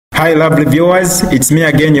Hi lovely viewers, it's me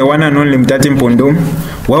again, your one and only Mutati Mpundu.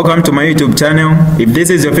 Welcome to my YouTube channel. If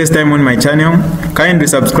this is your first time on my channel, kindly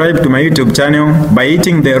subscribe to my YouTube channel by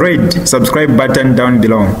hitting the red subscribe button down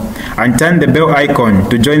below and turn the bell icon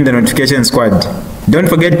to join the notification squad. Don't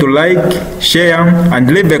forget to like, share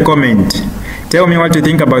and leave a comment. Tell me what you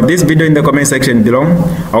think about this video in the comment section below.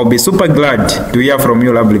 I'll be super glad to hear from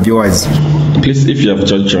you lovely viewers. Please, if you have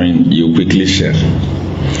just joined, you quickly share.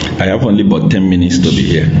 I have only about 10 minutes to be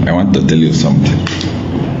here. I want to tell you something.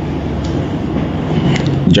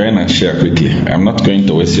 Join and share quickly. I'm not going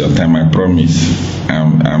to waste your time, I promise.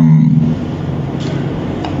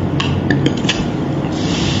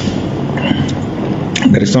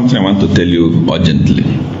 There is something I want to tell you urgently.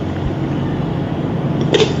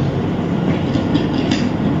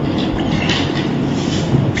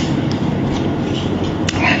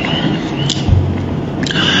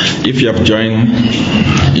 If you have joined,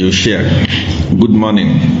 you share. Good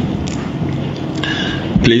morning.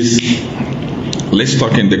 Please, let's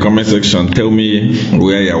talk in the comment section. Tell me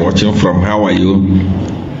where you are watching from. How are you?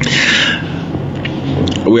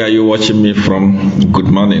 Where are you watching me from? Good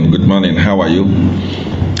morning. Good morning. How are you?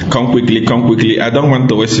 Come quickly. Come quickly. I don't want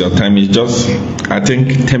to waste your time. It's just, I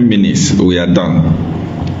think, 10 minutes. We are done.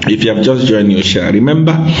 If you have just joined, you share.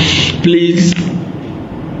 Remember, please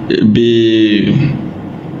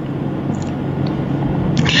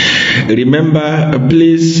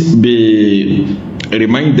please be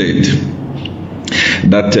reminded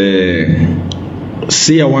that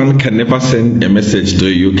Seer 1 can never send a message to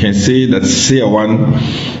you. You can see that Seer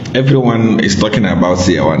 1, everyone is talking about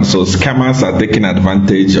Seer 1. So scammers are taking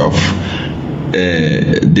advantage of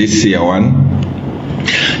this Seer 1.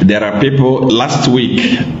 There are people, last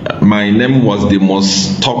week, my name was the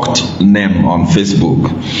most talked name on Facebook.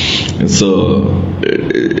 So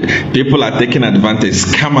people are taking advantage,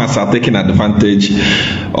 scammers are taking advantage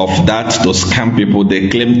of that to scam people. They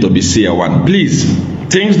claim to be Seer 1. Please,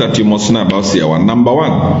 things that you must know about Seer 1. Number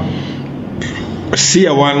one,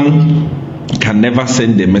 Seer 1 can never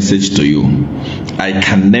send a message to you. I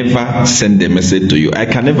can never send a message to you. I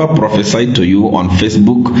can never prophesy to you on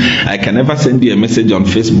Facebook. I can never send you a message on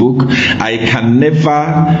Facebook. I can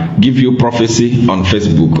never give you prophecy on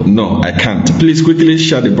Facebook. No, I can't. Please quickly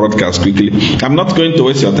share the broadcast quickly. I'm not going to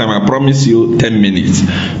waste your time. I promise you 10 minutes.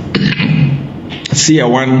 Seer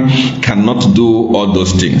 1 cannot do all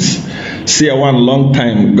those things. Seer 1, long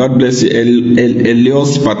time. God bless you.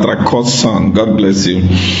 Elios Patrakos son. God bless you.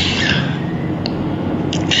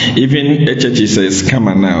 Even HH says, come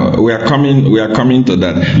on now. We are coming to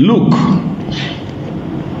that. Look,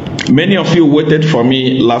 many of you waited for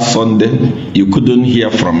me last Sunday. You couldn't hear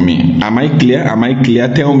from me. Am I clear? Am I clear?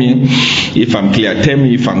 Tell me if I'm clear. Tell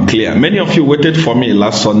me if I'm clear. Many of you waited for me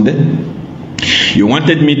last Sunday. You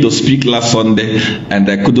wanted me to speak last Sunday and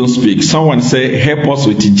I couldn't speak. Someone said, help us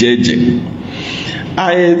with JJ.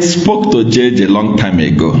 I spoke to JJ a long time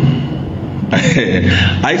ago.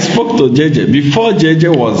 I spoke to JJ before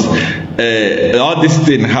JJ was all this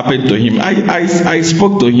thing happened to him. I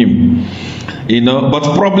spoke to him, you know.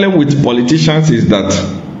 But problem with politicians is that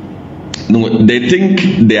they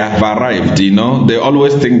think they have arrived. You know, they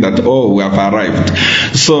always think that, oh, we have arrived.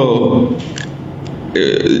 So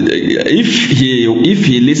if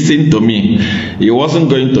he listened to me, he wasn't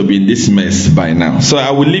going to be in this mess by now. So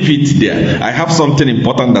I will leave it there. I have something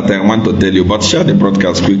important that I want to tell you, but share the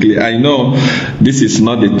broadcast quickly. I know this is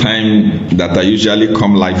not the time that I usually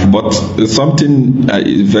come live, but something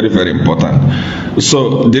is very, very important.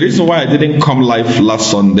 So the reason why I didn't come live last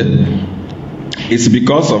Sunday is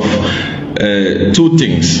because of two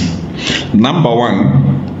things. Number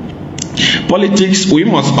one, politics. We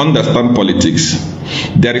must understand politics.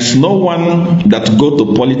 There is no one that go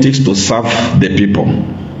to politics to serve the people.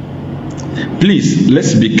 Please,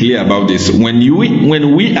 let's be clear about this. When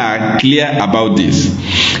we are clear about this,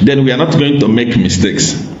 then we are not going to make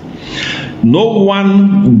mistakes. No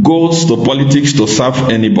one goes to politics to serve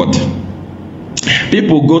anybody.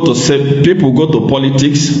 People go to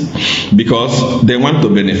politics because they want to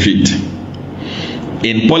benefit.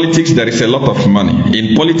 In politics, there is a lot of money.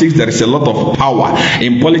 In politics, there is a lot of power.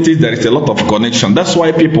 In politics, there is a lot of connection. That's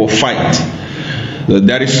why people fight.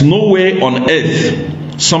 There is no way on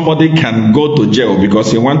earth somebody can go to jail because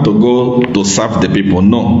he wants to go to serve the people.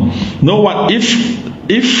 No. No one. If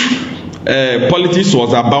politics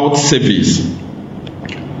was about service,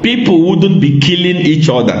 people wouldn't be killing each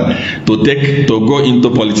other to go into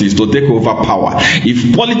politics, to take over power.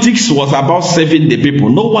 If politics was about serving the people,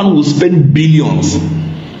 no one would spend billions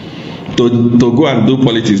to go and do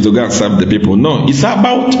politics, to go and serve the people. No, it's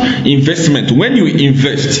about investment. When you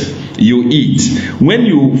invest, you eat. When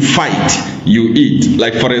you fight, you eat.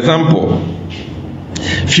 Like for example,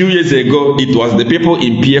 few years ago, it was the people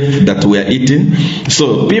in PF that were eating.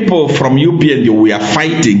 So people from UPN, we are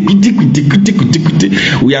fighting.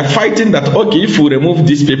 We are fighting that, okay, if we remove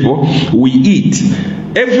these people, we eat.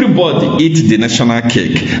 Everybody eats the national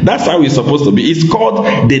cake. That's how it's supposed to be. It's called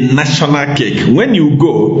the national cake. When you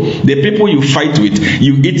go, the people you fight with,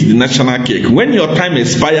 you eat the national cake. When your time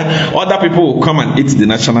expires, other people will come and eat the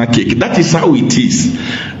national cake. That is how it is.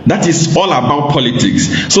 That is all about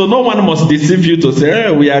politics. So no one must deceive you to say,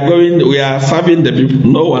 hey, we are serving the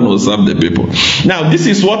people. No one will serve the people. Now, this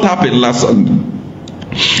is what happened last Sunday.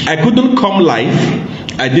 I couldn't come live.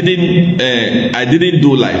 I didn't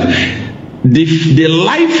do live. The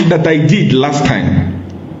live that I did last time,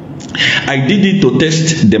 I did it to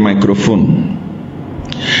test the microphone.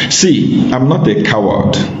 See, I'm not a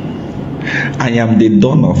coward. I am the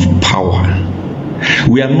dawn of power.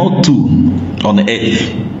 We are not two on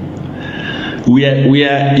earth. We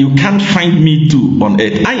are. You can't find me two on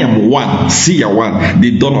earth. I am one, Seer one,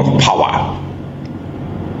 the dawn of power.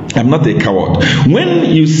 I'm not a coward. When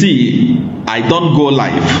you see I don't go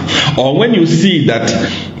live, or when you see that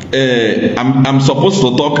I'm supposed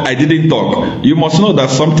to talk, I didn't talk, you must know that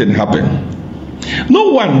something happened. No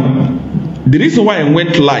one. The reason why I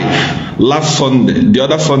went live last Sunday, the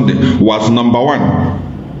other Sunday, was number one.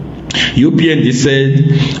 UPN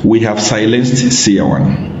said we have silenced Seer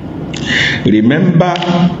one. Remember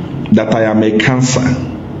that I am a cancer.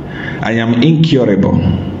 I am incurable.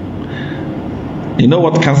 You know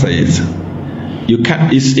what cancer is?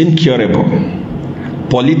 It's incurable.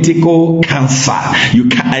 Political cancer.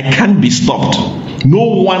 I can't be stopped.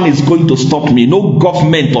 No one is going to stop me. No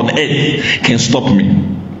government on earth can stop me.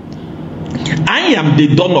 I am the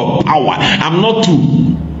dawn of power. I'm not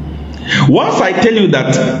two. Once I tell you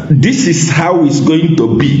that this is how it's going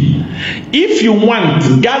to be, if you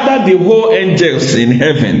want, gather the whole angels in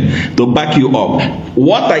heaven to back you up.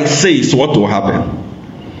 What I say is what will happen.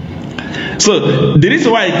 So the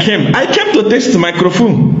reason why I came to test the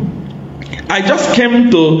microphone. I just came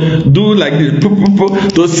to do like this,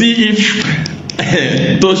 to see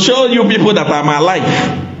if, to show you people that I'm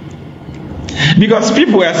alive. Because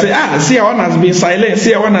people were saying, Seer one has been silenced,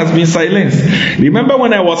 Seer one has been silenced. Remember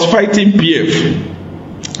when I was fighting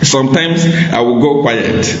PF, sometimes I will go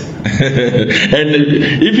quiet. And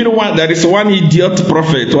if you know what, there is one idiot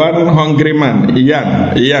prophet, one hungry man,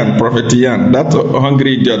 Ian, Prophet Ian, that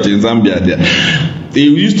hungry idiot in Zambia there. He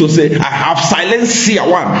used to say, I have silenced Seer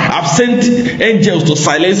one. I've sent angels to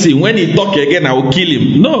silence him. When he talk again, I will kill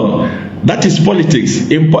him. No, that is politics.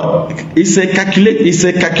 It's a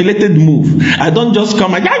calculated move. I don't just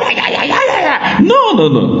come and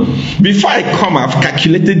no. Before I come, I've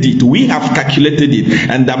calculated it. We have calculated it,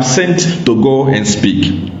 and I'm sent to go and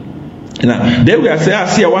speak. Now, they will say,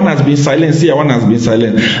 Seer one has been silenced. Seer one has been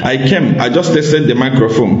silenced. I came. I just tested the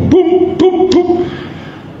microphone. Boom, boom, boom.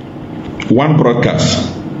 One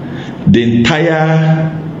broadcast. The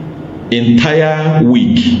entire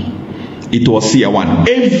week, it was Seer one.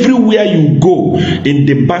 Everywhere you go in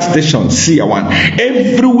the bus station, Seer one.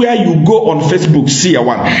 Everywhere you go on Facebook, Seer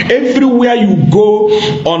one. Everywhere you go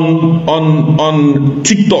on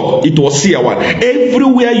TikTok, it was Seer one.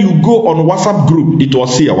 Everywhere you go on WhatsApp group, it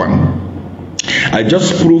was Seer one. I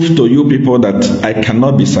just proved to you people that I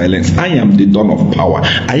cannot be silenced. I am the dawn of power.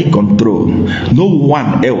 I control. No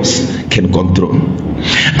one else can control.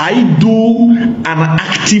 I do an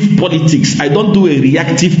active politics. I don't do a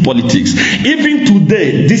reactive politics. Even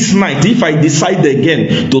today, this night, if I decide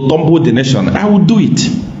again to tumble the nation, I will do it.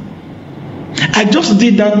 I just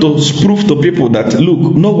did that to prove to people that,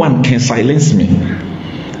 look, no one can silence me.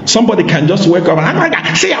 Somebody can just wake up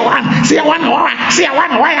and Seer one.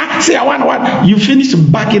 You finish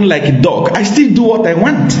barking like a dog. I still do what I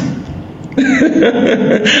want.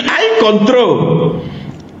 I control.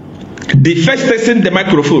 The first person the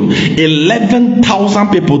microphone, 11,000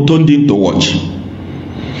 people tuned in to watch.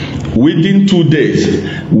 Within 2 days,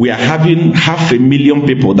 we are having 500,000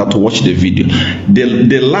 people that watch the video.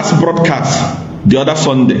 The last broadcast, the other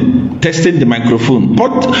Sunday, testing the microphone.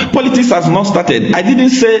 But politics has not started. I didn't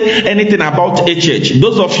say anything about HH.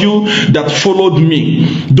 Those of you that followed me,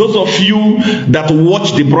 those of you that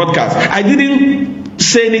watched the broadcast, I didn't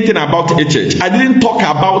say anything about HH. I didn't talk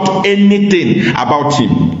about anything about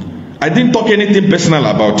him. I didn't talk anything personal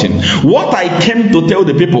about him. What I came to tell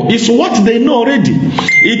the people is what they know already.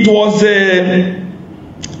 It was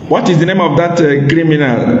what is the name of that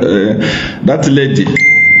criminal, that lady?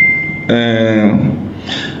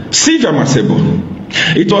 Sylvia Masebo.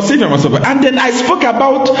 It was even myself. And then I spoke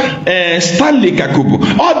about Stanley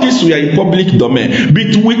Kakubu. All this were in public domain.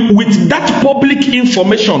 But with that public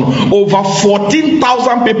information, over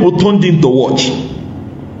 14,000 people tuned in to watch.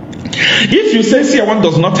 If you say Seer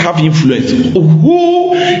does not have influence,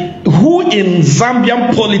 who in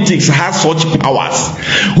Zambian politics has such powers?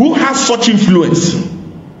 Who has such influence?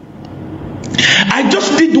 I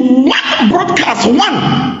just did one broadcast,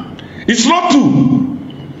 one. It's not two.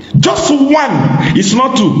 Just one. It's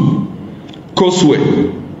not two.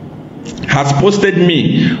 Causeway has posted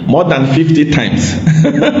me more than 50 times.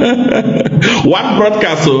 One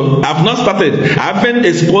broadcast, so I've not started. I haven't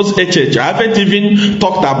exposed HH. I haven't even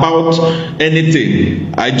talked about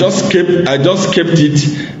anything. I just kept it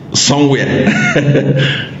somewhere.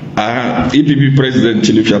 EPP President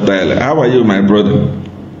Chilifia Tyler, how are you, my brother?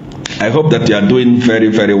 I hope that you are doing very,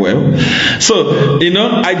 very well. So,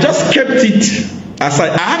 I just kept it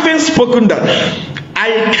aside. I haven't spoken that.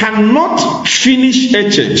 I cannot finish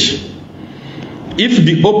HH if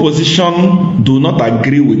the opposition do not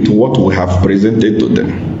agree with what we have presented to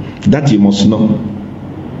them. That you must know.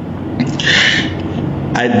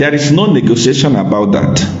 There is no negotiation about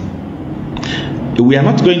that. We are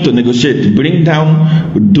not going to negotiate, bring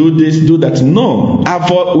down, do this, do that. No,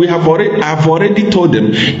 I've already told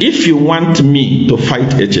them, if you want me to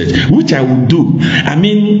fight HH, which I will do. I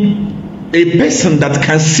mean, a person that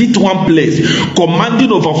can sit one place,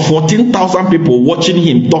 commanding over 14,000 people watching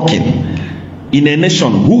him talking in a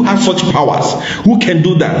nation who has such powers, who can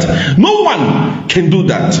do that? No one can do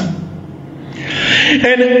that.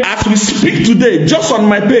 And as we speak today, just on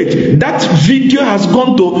my page, that video has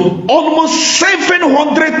gone to almost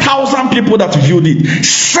 700,000 people that viewed it.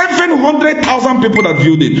 700,000 people that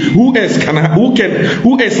viewed it. Who else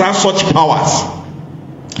has such powers?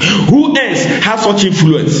 Who else has such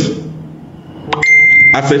influence?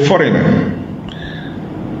 As a foreigner,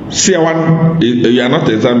 Seer, you are not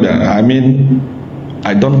a Zambian. I mean,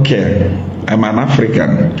 I don't care. I'm an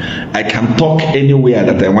African. I can talk anywhere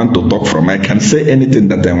that I want to talk from. I can say anything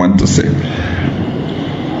that I want to say.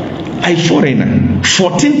 A foreigner,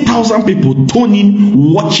 14,000 people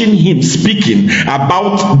tuning, watching him speaking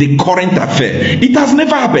about the current affair. It has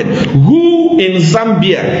never happened. Who in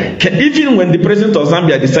Zambia, even when the president of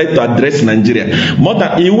Zambia decided to address Nigeria,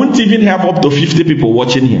 he won't even have up to 50 people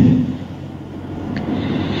watching him.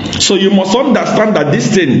 So you must understand that this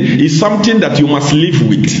thing is something that you must live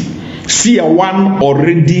with. Seer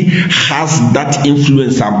already has that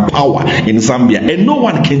influence and power in Zambia, and no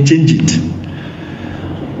one can change it.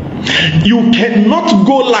 You cannot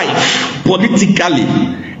go live politically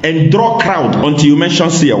and draw crowd until you mention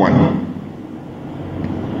Seer.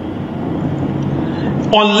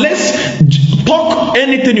 Unless talk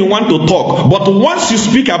anything you want to talk, but once you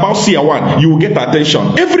speak about Seer, you will get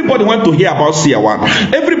attention. Everybody want to hear about Seer.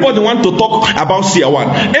 Everybody want to talk about Seer.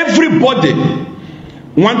 Everybody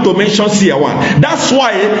want to mention Seer. That's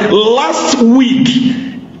why last week,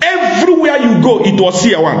 everywhere you go, it was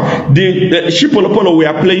Seer. The Shipolopolo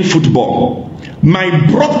were playing football. My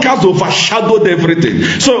broadcast overshadowed everything.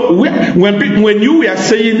 So when you were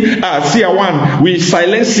saying Seer, we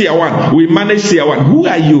silence Seer, we manage Seer, who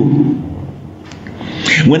are you?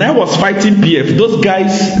 When I was fighting PF, those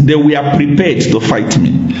guys, they were prepared to fight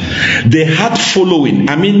me. They had following.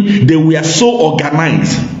 I mean, they were so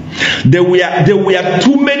organized. There were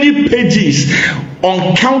too many pages,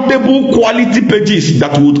 uncountable quality pages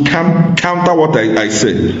that would counter what I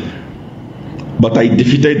said. But I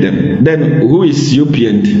defeated them. Then who is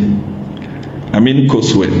UPN? I mean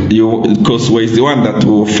Causeway. Causeway is the one that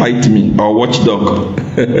will fight me, or watchdog.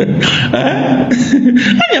 I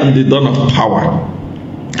am the dawn of power.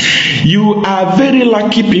 You are very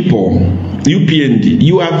lucky people, UPND.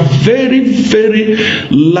 You are very, very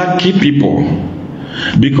lucky people,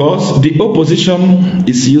 because the opposition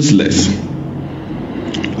is useless.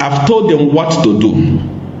 I've told them what to do,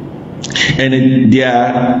 and they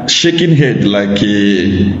are shaking head like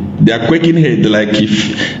they are quaking head like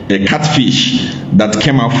if a catfish that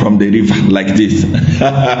came out from the river like this.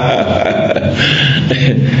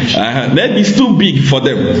 Maybe it's too big for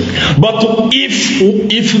them. But if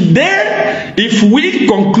we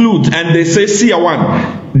conclude and they say, Seer,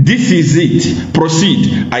 this is it,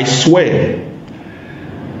 proceed, I swear.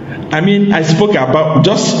 I mean, I spoke about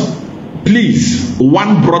just please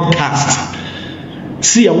one broadcast.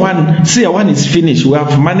 Seer one is finished. We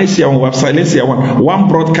have managed Seer one, we have silenced Seer one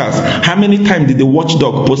broadcast. How many times did the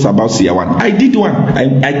watchdog post about Seer one? I did one.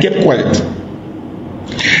 I kept quiet.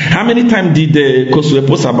 How many times did the Causeway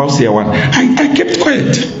post about Seer one? I kept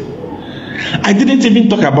quiet. I didn't even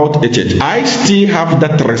talk about HH. I still have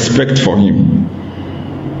that respect for him.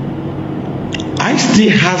 I still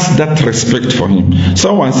has that respect for him.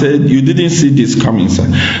 Someone said, you didn't see this coming, sir.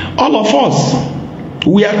 All of us,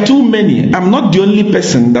 we are too many. I'm not the only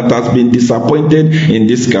person that has been disappointed in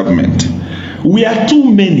this government. We are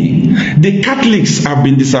too many. The Catholics have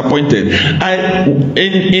been disappointed.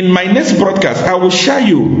 In my next broadcast, I will share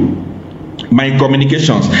you my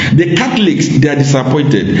communications. The Catholics, they are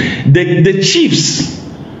disappointed. The chiefs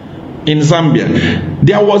in Zambia,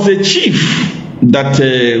 there was a chief that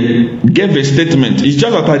gave a statement. It's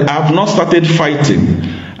just that I have not started fighting.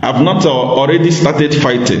 I've not already started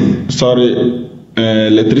fighting. Sorry,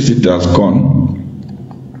 electricity has gone.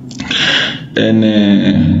 And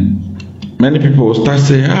many people will start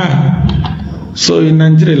saying, so in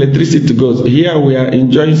Nigeria electricity goes. Here we are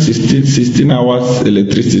enjoying 16 hours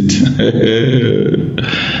electricity.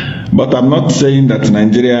 But I'm not saying that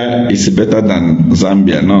Nigeria is better than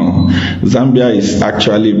Zambia. No, Zambia is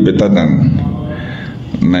actually better than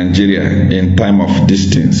Nigeria in time of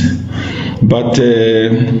distance. But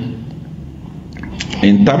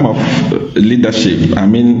in terms of leadership, I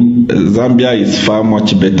mean, Zambia is far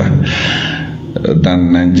much better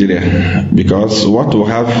than Nigeria, because what we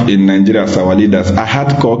have in Nigeria as our leaders are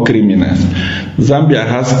hardcore criminals. Zambia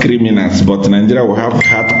has criminals, but Nigeria will have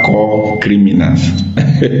hardcore criminals.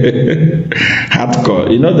 Hardcore.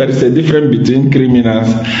 You know, there is a difference between criminals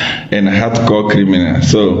and hardcore criminals.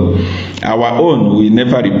 So our own, we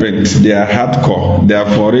never repent. They are hardcore. They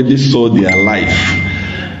have already sold their life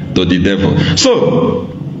to the devil. So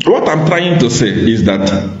what I'm trying to say is that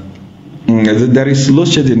there is load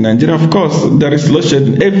shedding in Nigeria. Of course, there is load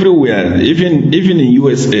shedding everywhere, even in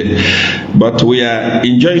USA. But we are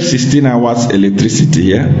enjoying 16 hours electricity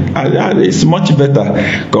here. It's much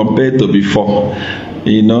better compared to before.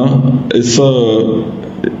 You know, so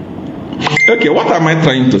okay, what am I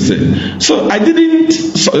trying to say? So I didn't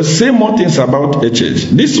say more things about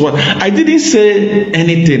HH. This one, I didn't say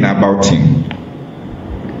anything about him.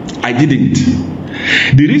 I didn't.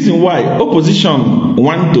 The reason why opposition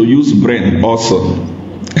want to use brain also,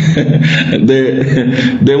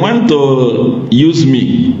 they want to use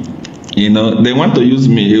me. You know, they want to use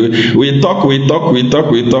me. We talk,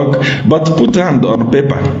 but put hand on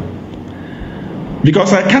paper.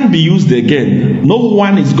 Because I can't be used again. No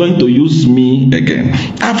one is going to use me again.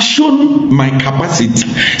 I've shown my capacity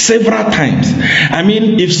several times. I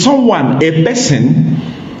mean, if someone, a person,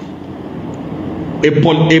 a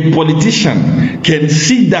politician can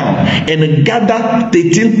sit down and gather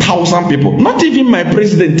 13,000 people. Not even my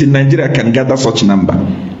president in Nigeria can gather such number.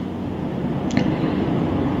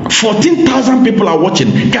 14,000 people are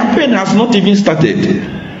watching. Campaign has not even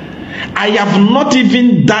started. I have not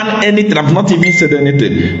even done anything. I've not even said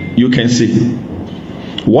anything. You can see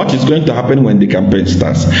what is going to happen when the campaign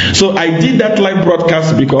starts. So I did that live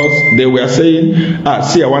broadcast because they were saying,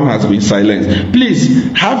 Seer one has been silenced.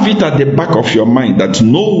 Please have it at the back of your mind that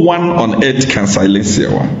no one on earth can silence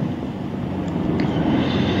Seer one.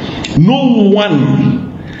 No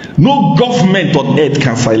one, no government on earth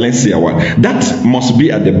can silence Seer one. That must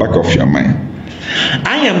be at the back of your mind.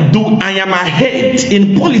 I am ahead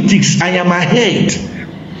in politics. I am ahead.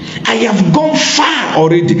 I have gone far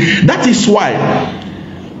already. That is why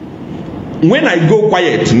when I go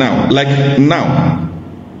quiet now, like now,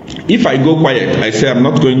 if I go quiet, I say I'm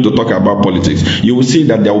not going to talk about politics, you will see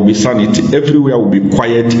that there will be sanity. Everywhere will be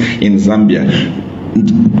quiet in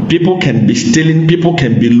Zambia. People can be stealing, people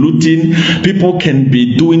can be looting, people can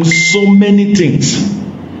be doing so many things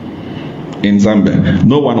in Zambia.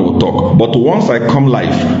 No one will talk. But once I come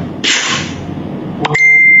live,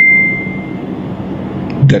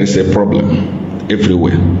 there is a problem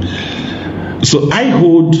everywhere. So I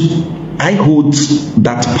hold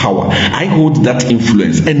that power, I hold that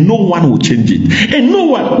influence, and no one will change it. And no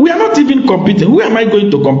one, we are not even competing. Who am I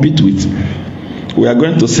going to compete with? We are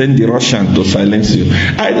going to send the Russians to silence you.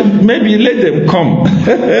 Maybe let them come.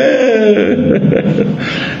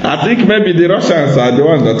 I think maybe the Russians are the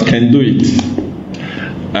ones that can do it.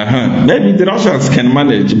 Maybe the Russians can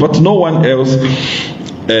manage, but no one else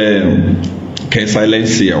can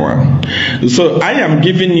silence Seer one. So I am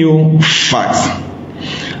giving you facts.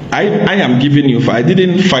 I am giving you facts. I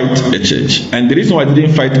didn't fight HH. And the reason why I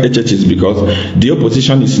didn't fight HH is because the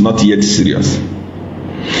opposition is not yet serious.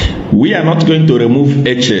 We are not going to remove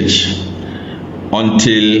HH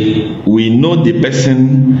until we know the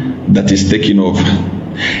person that is taking over.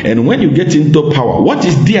 And when you get into power, what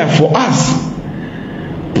is there for us?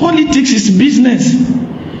 Politics is business.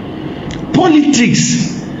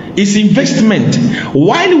 Politics is investment.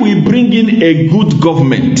 While we bring in a good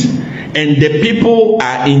government and the people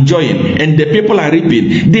are enjoying and the people are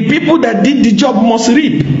reaping, the people that did the job must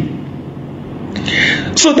reap.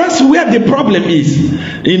 So that's where the problem is.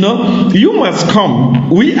 You know, you must come.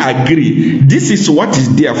 We agree. This is what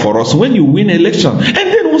is there for us when you win election. And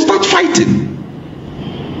then we'll start fighting.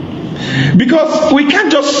 Because we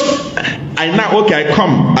can't just, I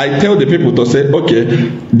come, I tell the people to say, okay,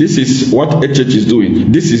 this is what HH is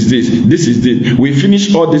doing. This is this. This is this. We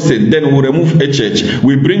finish all this, then we remove HH.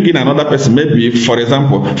 We bring in another person, maybe, for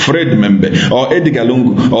example, Fred Membe or Edgar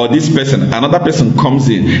Lungu or this person. Another person comes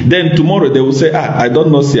in. Then tomorrow they will say, I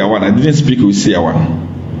don't know Seer 1. I didn't speak with Seer 1.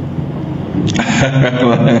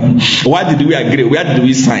 Why did we agree? Where did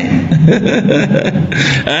we sign?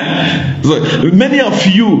 So many of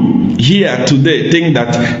you here today think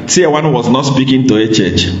that Seer 1 was not speaking to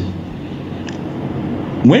HH.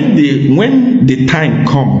 When the time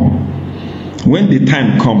come,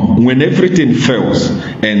 when everything fails,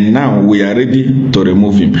 and now we are ready to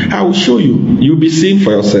remove him, I will show you. You'll be seeing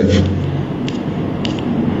for yourself.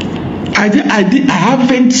 I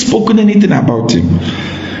haven't spoken anything about him.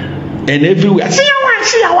 And everywhere,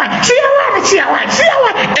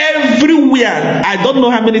 everywhere. I don't know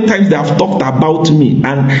how many times they have talked about me,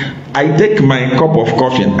 and I take my cup of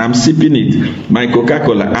coffee, I'm sipping it, my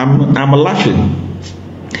Coca-Cola, I'm laughing.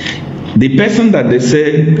 The person that they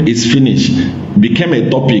say is finished became a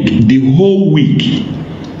topic the whole week.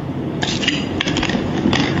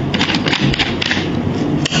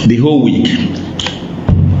 The whole week.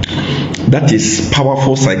 That is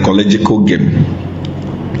powerful psychological game.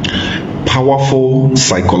 Powerful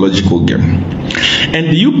psychological game. And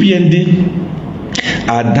the UPND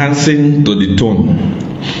are dancing to the tone.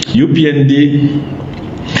 UPND,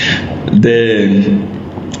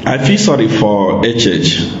 I feel sorry for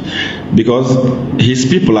HH because his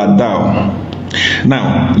people are down.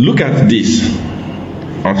 Now, look at this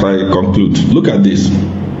as I conclude. Look at this.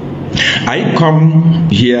 I come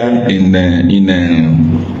here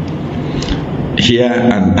here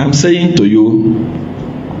and I'm saying to you,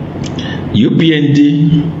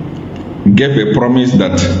 UPND gave a promise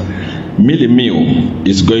that Millie Meal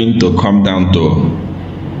is going to come down to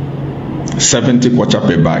 70 kwacha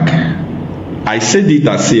per bag. I said it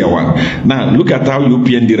as Seer 1. Now look at how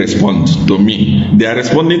UPND responds to me. They are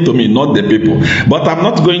responding to me, not the people. But I'm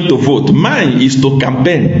not going to vote. Mine is to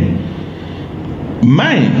campaign.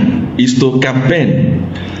 Mine is to campaign.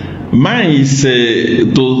 Mine is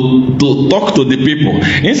to talk to the people.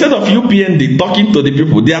 Instead of UPND talking to the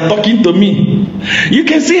people, they are talking to me. You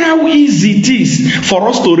can see how easy it is for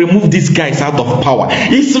us to remove these guys out of power.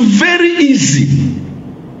 It's very easy.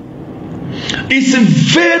 It's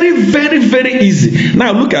very, very, very easy.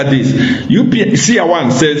 Now look at this. Seer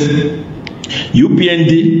 1 says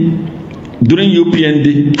UPND, during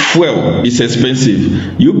UPND, fuel is expensive.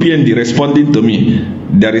 UPND responding to me,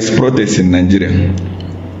 there is protest in Nigeria.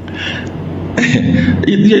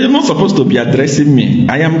 You're not supposed to be addressing me.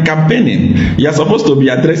 I am campaigning. You're supposed to be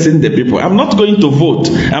addressing the people. I'm not going to vote.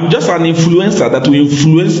 I'm just an influencer that will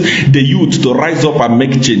influence the youth to rise up and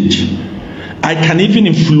make change. I can even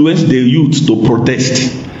influence the youth to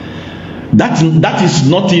protest. That is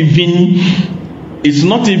not even, it's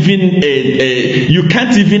not even you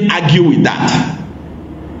can't even argue with that.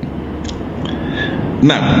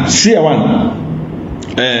 Now, Seer 1.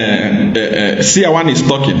 Seer 1 is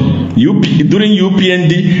talking. During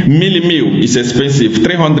UPND, Millie Meal is expensive,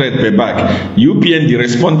 300 per bag. UPND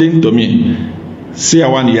responding to me, Seer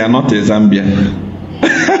 1, you are not a Zambian.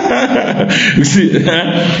 You see,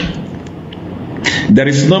 there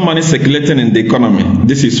is no money circulating in the economy.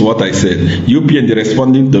 This is what I said. UPND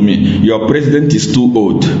responding to me, your president is too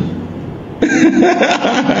old.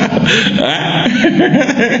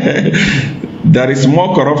 There is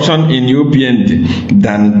more corruption in UPND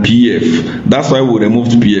than PF. That's why we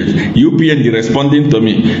removed PF. UPND responding to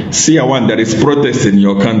me, Seer 1, there is protest in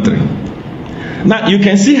your country. Now you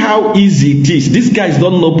can see how easy it is. These guys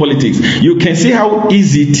don't know politics. You can see how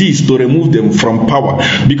easy it is to remove them from power.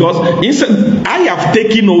 Because instead, I have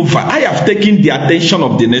taken over. I have taken the attention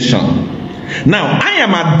of the nation. Now, I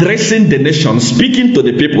am addressing the nation, speaking to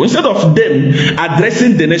the people. Instead of them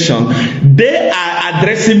addressing the nation, they are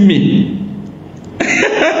addressing me.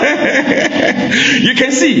 You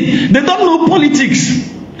can see, they don't know politics.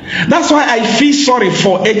 That's why I feel sorry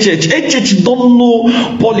for HH. HH don't know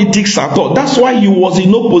politics at all. That's why he was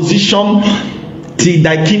in no position till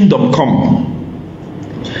thy kingdom come.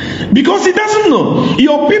 Because he doesn't know.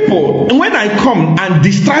 Your people, when I come and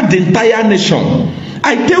distract the entire nation,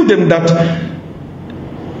 I tell them that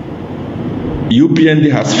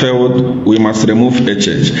UPND has failed, we must remove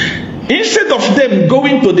HH. instead of them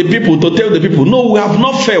going to the people to tell the people, no, we have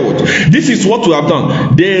not failed, this is what we have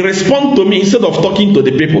done, they respond to me instead of talking to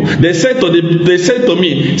the people. They say to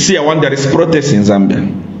me, see, I want there is protest in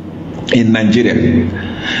Zambia, in Nigeria.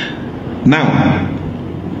 Now,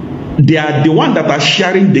 they are the one that are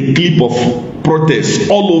sharing the clip of protests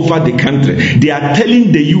all over the country. They are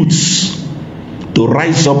telling the youths to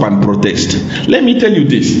rise up and protest. Let me tell you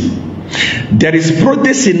this. There is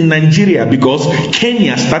protest in Nigeria because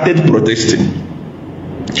Kenya started protesting.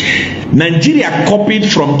 Nigeria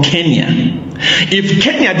copied from Kenya. If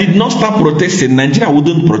Kenya did not start protesting, Nigeria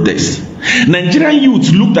wouldn't protest. Nigerian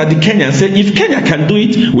youths looked at the Kenya and said, if Kenya can do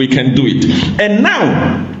it, we can do it. And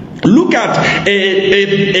now, look at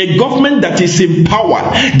a government that is in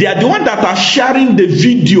power. They are the ones that are sharing the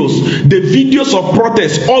videos of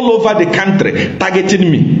protests all over the country,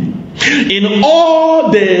 targeting me. In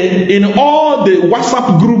all the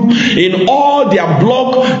WhatsApp group, in all their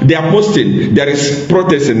blog, they are posting there is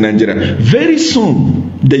protest in Nigeria. Very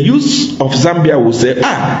soon, the youth of Zambia will say,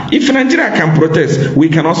 if Nigeria can protest, we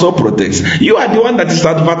can also protest. You are the one that is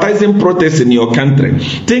advertising protest in your country,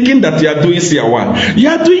 thinking that you are doing CR1. You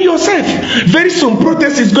are doing yourself. Very soon,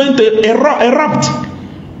 protest is going to erupt.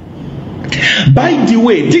 By the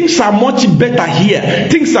way, things are much better here.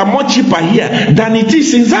 Things are much cheaper here than it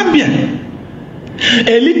is in Zambia.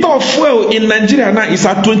 A liter of fuel in Nigeria now is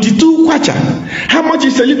at 22 kwacha. How much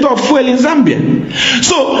is a liter of fuel in Zambia?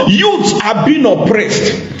 So youths are being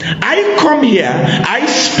oppressed. I come here, I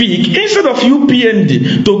speak, instead of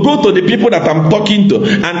UPND to go to the people that I'm talking to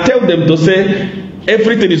and tell them to say,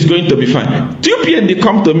 everything is going to be fine. UPND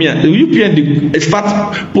come to me and the UPND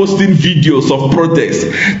start posting videos of protests,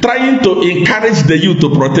 trying to encourage the youth to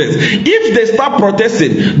protest. If they start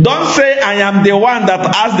protesting, don't say I am the one that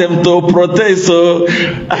asked them to protest. So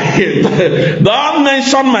don't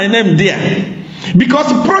mention my name there.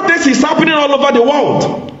 Because protest is happening all over the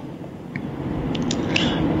world.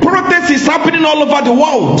 Protest is happening all over the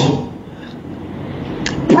world.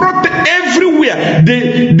 Everywhere.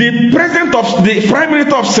 The president of the Prime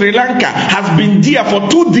Minister of Sri Lanka has been there for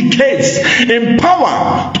 2 decades in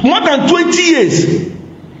power, more than 20 years.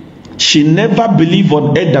 She never believed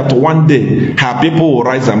on earth that one day her people will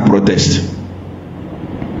rise and protest.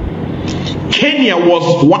 Kenya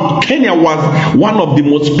was one of the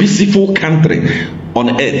most peaceful countries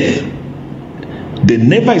on earth. They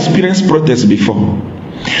never experienced protest before.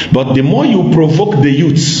 But the more you provoke the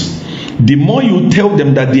youths, the more you tell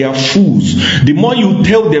them that they are fools, the more you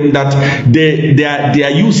tell them that they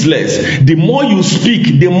are useless, the more you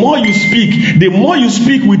speak, the more you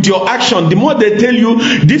speak with your action, the more they tell you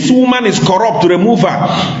this woman is corrupt, remove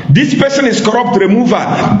her. This person is corrupt, remove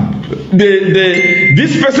her.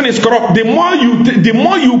 This person is corrupt. The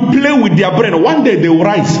more you play with their brain, one day they will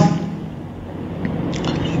rise.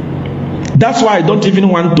 That's why I don't even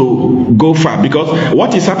want to go far, because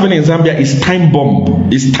what is happening in Zambia is time bomb.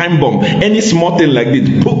 It's time bomb. Any small thing like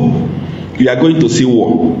this, boom, you are going to see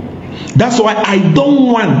war. That's why I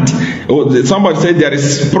don't want. Somebody said there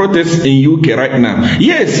is protest in UK right now.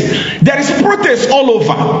 Yes, there is protest all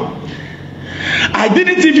over. I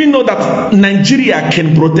didn't even know that Nigeria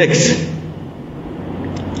can protest.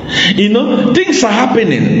 You know, things are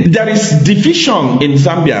happening. There is division in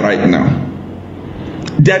Zambia right now.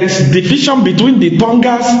 There is division between the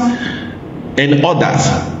Tongas and others.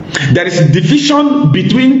 There is division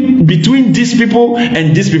between these people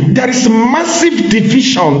and these people. There is massive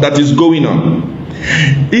division that is going on.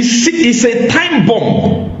 It's a time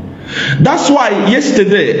bomb. That's why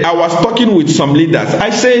yesterday I was talking with some leaders.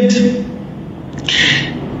 I said,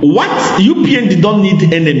 what UPN don't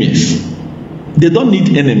need enemies. They don't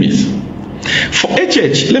need enemies. For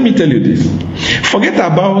HH, let me tell you this. Forget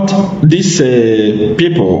about these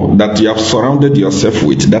people that you have surrounded yourself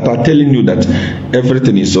with that are telling you that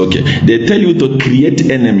everything is okay. They tell you to create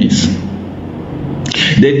enemies.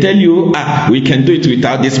 They tell you, we can do it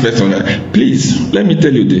without this person. Please, let me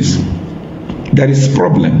tell you this. There is a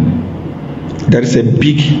problem. There is a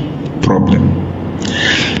big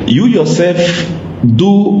problem. You yourself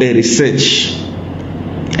do a research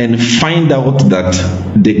and find out that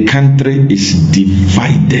the country is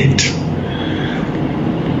divided.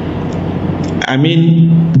 I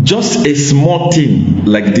mean, just a small thing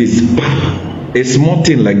like this,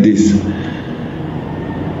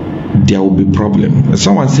 there will be problem.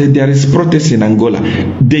 Someone said there is protest in Angola.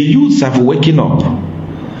 The youths have waken up.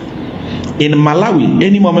 In Malawi,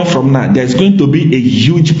 any moment from now, there is going to be a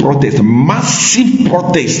huge protest, massive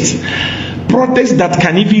protest that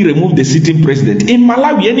can even remove the sitting president. In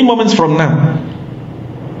Malawi, any moments from now.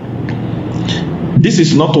 this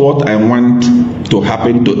is not what I want to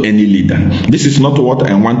happen to any leader. This is not what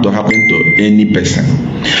I want to happen to any person.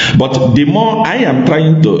 But the more I am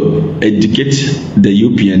trying to educate the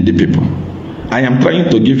UPN, the people, I am trying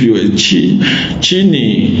to give you a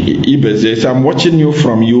Chini Ibeze. I'm watching you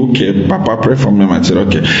from UK. Papa, pray for me. I said,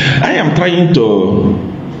 okay. I am trying to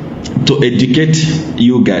educate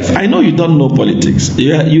you guys. I know you don't know politics.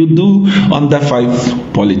 Yeah, you do under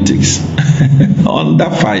 5 politics. Under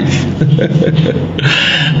 5.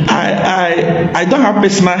 I don't have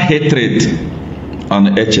personal hatred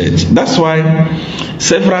on HH. That's why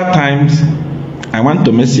several times I want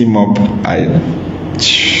to mess him up.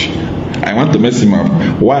 I want to mess him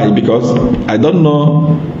up. Why? Because I don't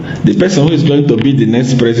know, the person who is going to be the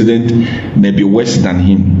next president may be worse than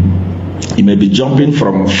him. He may be jumping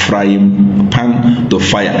from frying pan to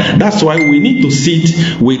fire. That's why we need to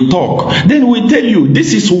sit, we talk. Then we tell you,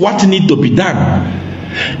 this is what needs to be done.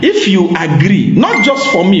 If you agree, not just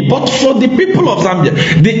for me, but for the people of Zambia,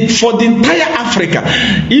 for the entire Africa,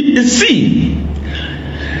 see,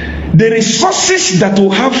 the resources that we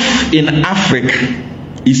have in Africa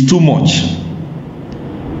is too much.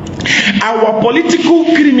 Our political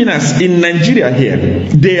criminals in Nigeria here,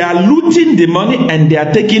 they are looting the money and they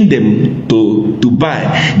are taking them to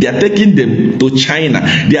Dubai. They are taking them to China.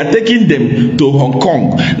 They are taking them to Hong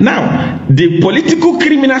Kong. Now, the political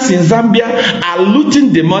criminals in Zambia are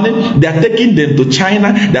looting the money. They are taking them to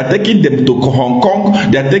China. They are taking them to Hong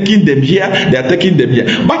Kong. They are taking them here. They are taking them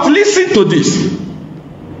here. But listen to this.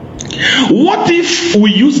 What if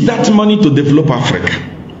we use that money to develop Africa?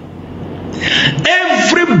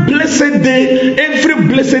 Every blessed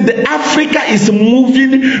day, Africa is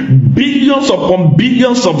moving billions upon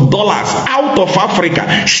billions of dollars out of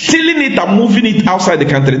Africa, stealing it and moving it outside the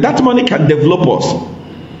country. That money can develop us.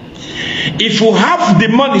 If you have the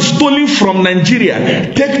money stolen from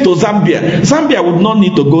Nigeria, take to Zambia. Zambia would not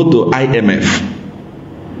need to go to IMF.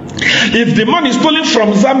 If the money stolen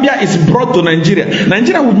from Zambia is brought to Nigeria,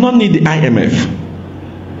 Nigeria would not need the IMF.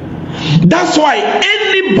 That's why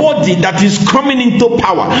anybody that is coming into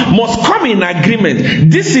power must come in agreement.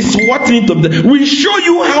 This is what needs to be. We show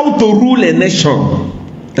you how to rule a nation.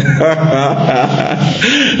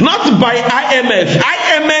 Not by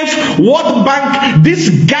IMF, World Bank.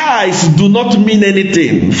 These guys do not mean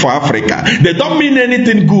anything for Africa. They don't mean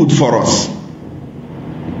anything good for us.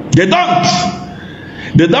 They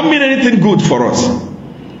don't mean anything good for us.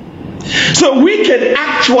 So we can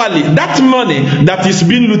actually, that money that is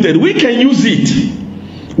being looted, we can use it.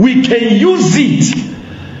 We can use it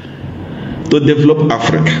to develop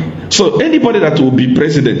Africa. So anybody that will be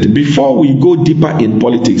president, before we go deeper in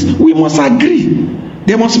politics, we must agree.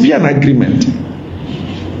 There must be an agreement.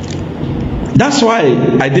 That's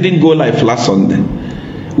why I didn't go live last Sunday.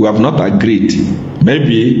 We have not agreed.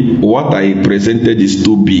 Maybe what I presented is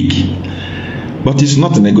too big, but it's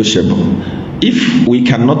not negotiable. If we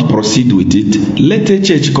cannot proceed with it, let the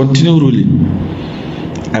church continue ruling.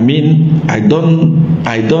 I mean, I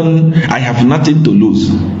have nothing to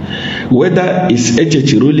lose. Whether it's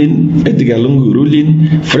HH ruling, Edgar Lungu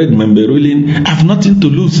ruling, Fred Membe ruling, I have nothing to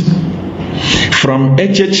lose. From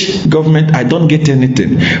HH government, I don't get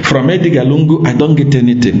anything. From Edgar Lungu, I don't get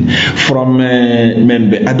anything. From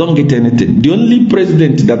Membe, I don't get anything. The only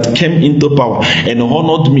president that came into power and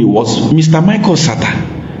honored me was Mr. Michael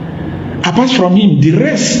Sata. Apart from him, the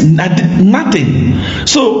rest, nothing.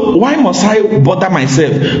 So why must I bother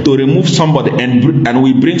myself to remove somebody and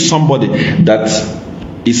we bring somebody that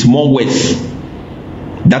is more worse,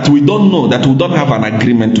 that we don't know, that we don't have an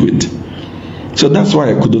agreement with? So that's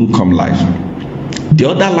why I couldn't come live. The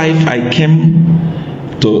other live I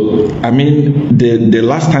came to, the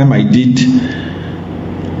last time I did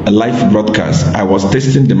a live broadcast, I was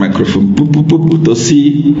testing the microphone to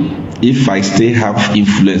see if I still have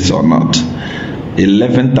influence or not.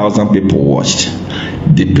 11,000 people watched.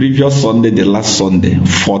 The previous Sunday, the last Sunday,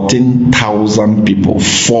 14,000 people.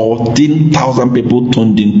 14,000 people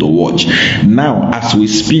tuned in to watch. Now, as we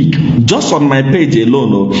speak, just on my page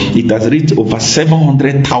alone, it has reached over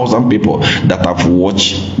 700,000 people that have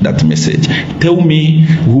watched that message. Tell me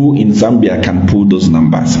who in Zambia can pull those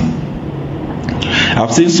numbers.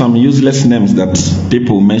 I've seen some useless names that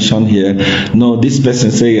people mention here. No, this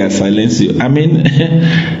person say I silence you. I mean,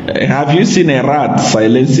 have you seen a rat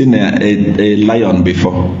silencing a lion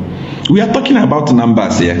before? We are talking about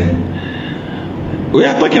numbers here. We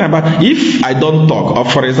are talking about, if I don't talk, or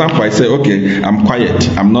for example, I say, okay, I'm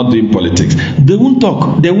quiet, I'm not doing politics. They won't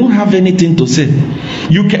talk. They won't have anything to say.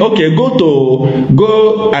 You can, okay,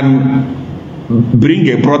 go and bring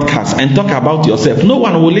a broadcast and talk about yourself. No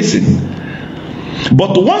one will listen.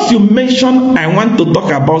 But once you mention, I want to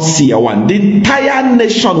talk about Seer 1, the entire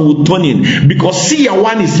nation will turn in, because Seer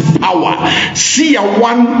 1 is power. Seer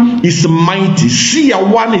 1 is mighty. Seer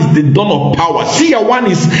 1 is the dawn of power. Seer 1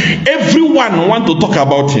 is everyone want to talk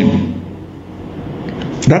about him.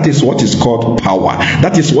 That is what is called power.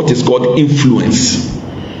 That is what is called influence.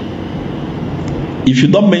 If you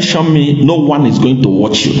don't mention me, no one is going to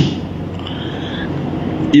watch you.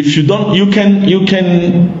 If you don't, you can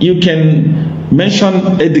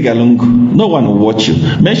mention Edgar Lungu, no one will watch you.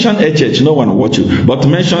 Mention HH, no one will watch you. But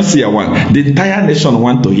mention Seer 1, the entire nation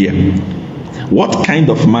want to hear. What kind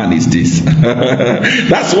of man is this?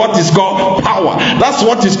 That's what is called power. That's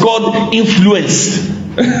what is called influence.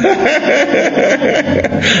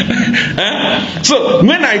 So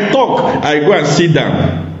when I talk, I go and sit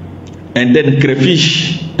down, and then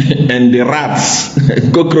crayfish and the rats,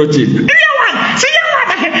 cockroaches.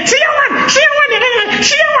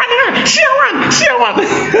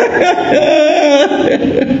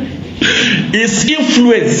 It's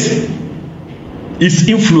influence. It's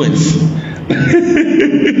influence.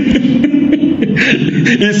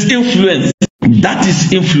 It's influence. That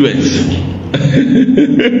is influence.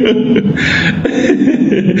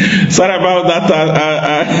 Sorry about that.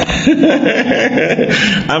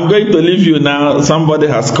 I'm going to leave you now. Somebody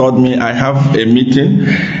has called me. I have a meeting.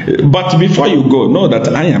 But before you go, know that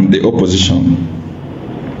I am the opposition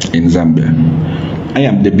in Zambia. I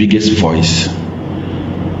am the biggest voice.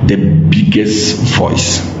 The biggest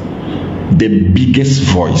voice. The biggest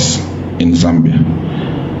voice in Zambia.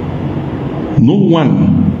 No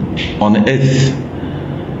one on earth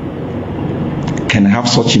can have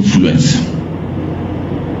such influence.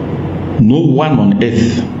 No one on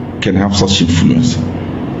earth can have such influence.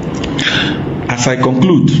 As I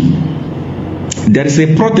conclude, there is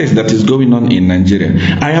a protest that is going on in Nigeria.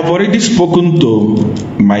 I have already spoken to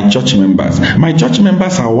my church members. My church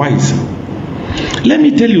members are wise. Let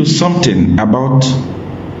me tell you something about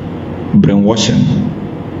brainwashing.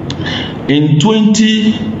 In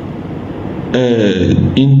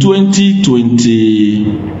 2020,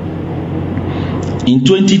 in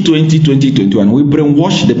 2021, we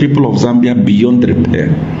brainwashed the people of Zambia beyond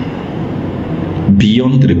repair.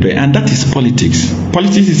 Beyond repair. And that is politics.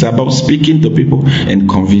 Politics is about speaking to people and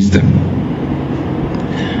convince them.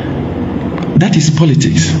 That is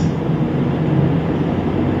politics.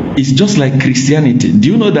 It's just like Christianity. Do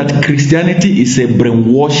you know that Christianity is a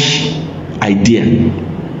brainwash idea?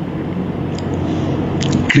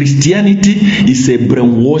 Christianity is a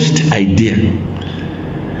brainwashed idea,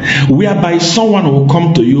 whereby someone will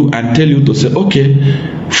come to you and tell you to say, okay,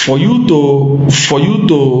 for you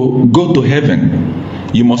to go to heaven,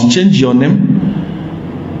 you must change your name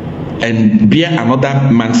and bear another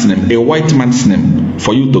man's name, a white man's name,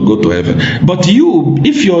 for you to go to heaven. But you,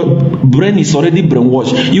 if your brain is already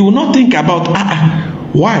brainwashed, you will not think about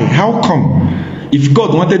why, how come? If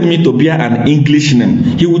God wanted me to bear an English name,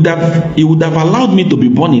 He would have allowed me to be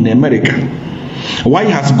born in America. Why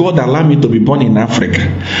has God allowed me to be born in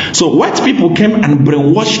Africa? So white people came and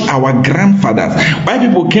brainwashed our grandfathers. White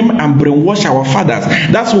people came and brainwashed our fathers.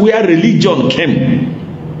 That's where religion came.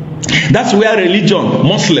 That's where religion,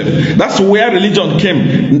 Muslim. That's where religion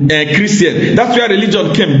came, Christian. That's where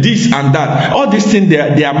religion came, this and that. All these things,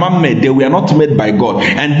 they are man-made. They were not made by God.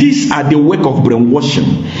 And these are the work of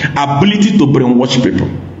brainwashing. Ability to brainwash people.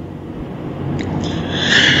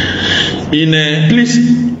 Please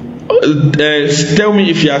tell me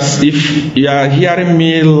if you are hearing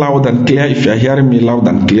me loud and clear. If you are hearing me loud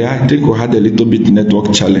and clear, I think we had a little bit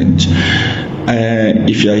network challenge.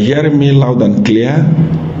 If you are hearing me loud and clear,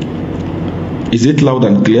 is it loud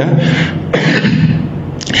and clear?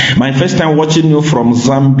 My first time watching you from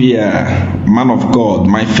Zambia, man of God,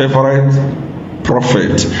 my favorite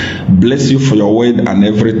prophet. Bless you for your word and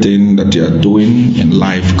everything that you are doing in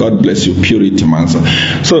life. God bless you, purity, man. So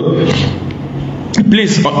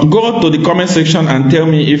please go to the comment section and tell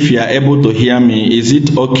me if you are able to hear me. Is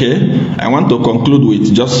it okay? I want to conclude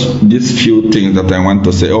with just these few things that I want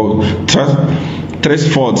to say.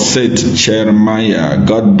 Tresford said, Jeremiah,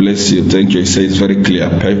 God bless you. Thank you. He says very clear.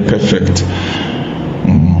 Perfect.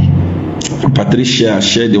 Patricia,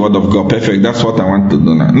 share the word of God. Perfect. That's what I want to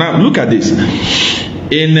do now. Now, look at this.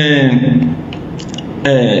 When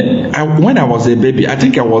I was a baby, I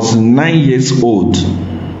think I was 9 years old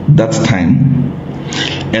that time.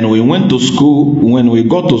 And we went to school. When we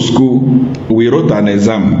got to school, we wrote an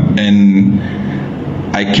exam. And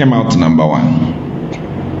I came out number 1.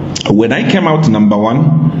 When I came out number 1,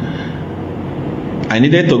 I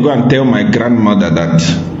needed to go and tell my grandmother that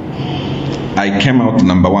I came out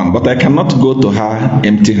number 1, but I cannot go to her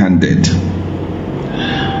empty-handed.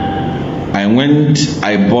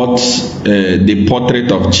 I bought the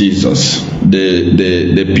portrait of Jesus,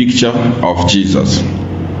 the picture of Jesus.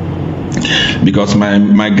 Because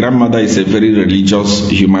my grandmother is a very religious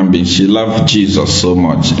human being. She loved Jesus so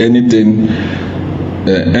much. Anything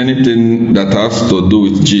that has to do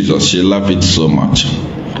with Jesus, she loved it so much.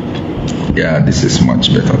 Yeah, this is much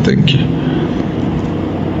better. Thank you.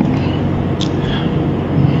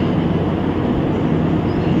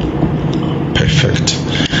 Perfect.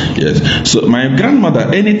 Yes. So my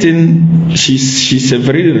grandmother, she's a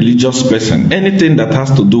very religious person. Anything that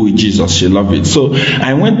has to do with Jesus, she loves it. So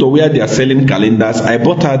I went to where they are selling calendars. I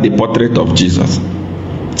bought her the portrait of Jesus.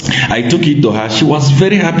 I took it to her. She was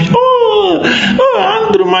very happy. Oh,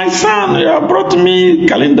 Andrew, my son, you have brought me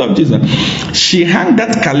calendar of Jesus. She hung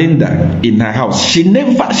that calendar in her house. She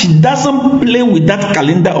doesn't play with that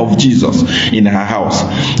calendar of Jesus in her house.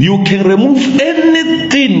 You can remove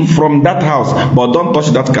anything from that house, but don't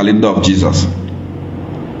touch that calendar of Jesus.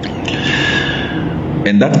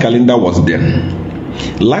 And that calendar was there.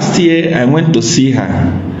 Last year, I went to see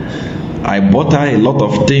her. I bought her a lot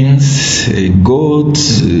of things, goat,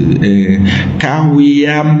 cow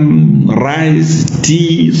yam, rice,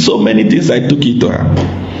 tea, so many things. I took it to her.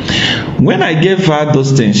 When I gave her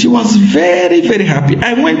those things, she was very, very happy.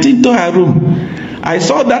 I went into her room. I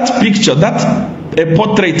saw that picture, a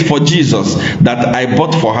portrait for Jesus that I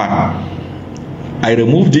bought for her. I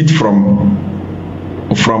removed it from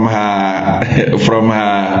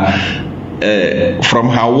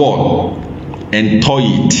her wall and tore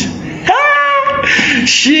it.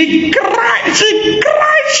 She cried.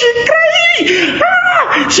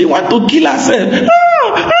 She wanted to kill herself. Andrew,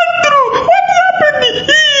 what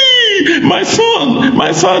happened? My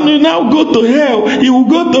son will now go to hell. He will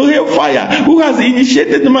go to hellfire. Who has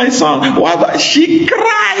initiated my son? She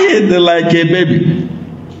cried like a baby.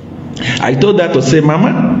 I told her to say,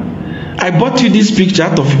 Mama, I bought you this picture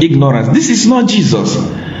out of ignorance. This is not Jesus.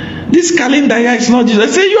 This calendar here is not Jesus. I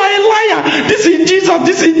say, you are a liar. This is Jesus.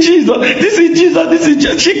 This is Jesus. This is Jesus. This is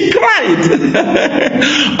Jesus. She cried.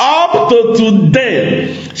 Up to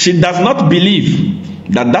today, she does not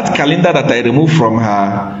believe that calendar that I removed from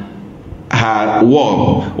her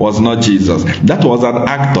wall was not Jesus. That was an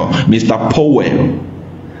actor, Mr. Powell.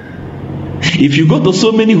 If you go to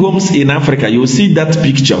so many homes in Africa, you will see that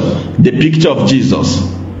picture, the picture of Jesus.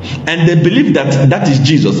 And they believe that is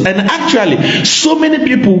Jesus. And actually, so many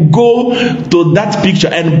people go to that picture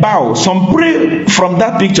and bow. Some pray from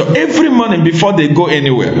that picture every morning before they go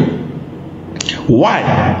anywhere. Why?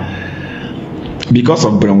 Because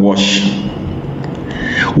of brainwash.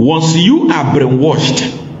 Once you are brainwashed,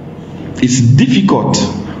 it's difficult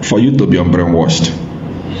for you to be unbrainwashed.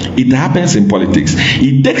 It happens in politics.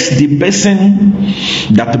 It takes the person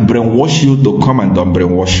that brainwash you to come and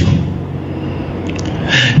unbrainwash you.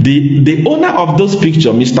 The owner of those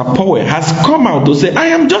pictures, Mr. Powell, has come out to say, I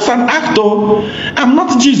am just an actor. I'm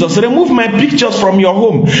not Jesus. Remove my pictures from your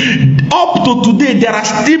home. Up to today, there are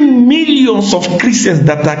still millions of Christians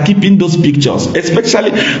that are keeping those pictures,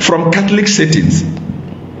 especially from Catholic settings.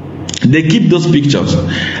 They keep those pictures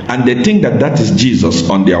and they think that is Jesus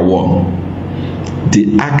on their wall.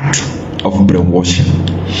 The act of brainwashing.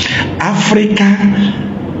 Africa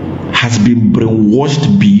has been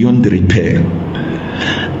brainwashed beyond repair.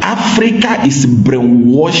 Africa is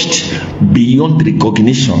brainwashed beyond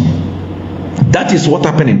recognition. That is what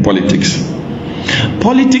happened in politics.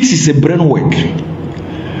 Politics is a brain work.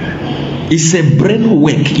 It's a brain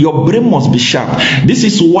work. Your brain must be sharp. This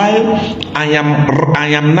is why I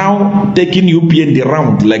am now taking UPN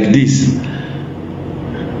around like this.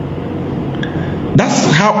 That's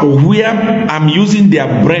where I'm using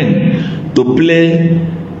their brain to play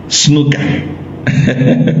snooker.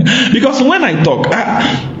 Because when I talk,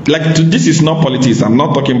 this is not politics. I'm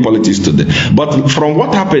not talking politics today. But from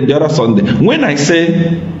what happened the other Sunday, when I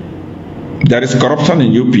say there is corruption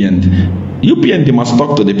in UPN, they must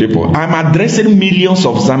talk to the people. I'm addressing millions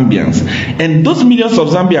of Zambians, and those millions of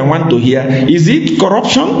Zambians want to hear: is it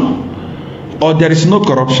corruption or there is no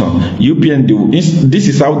corruption? UPN, this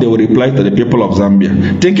is how they will reply to the people of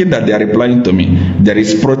Zambia, thinking that they are replying to me. There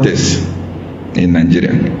is protest in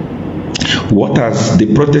Nigeria. What does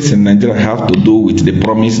the protest in Nigeria have to do with the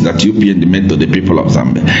promise that UPN made to the people of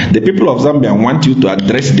Zambia? The people of Zambia want you to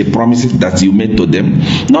address the promises that you made to them,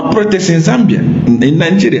 not protest in Zambia, in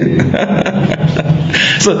Nigeria.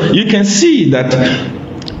 So you can see that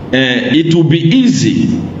it will be easy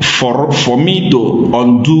for me to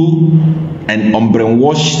undo and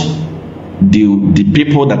unbrainwash the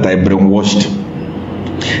people that I brainwashed.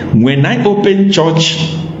 When I opened church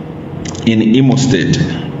in Imo State,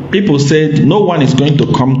 people said no one is going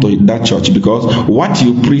to come to that church because what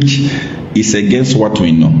you preach is against what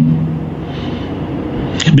we know.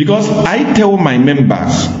 Because I tell my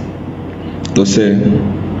members to say,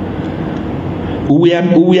 we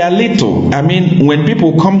are little. I mean, when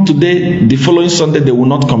people come today, the following Sunday they will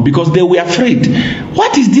not come because they were afraid.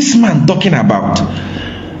 What is this man talking about?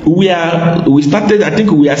 We started, I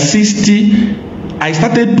think we are 60. I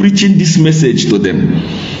started preaching this message to them.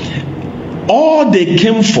 All they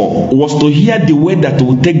came for was to hear the word that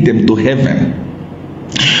will take them to heaven.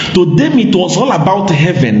 To them it was all about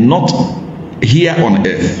heaven, not here on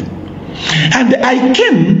earth. And I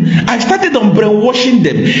came, I started on brainwashing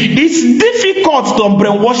them. It's difficult to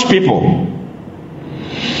brainwash people.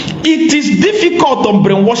 It is difficult to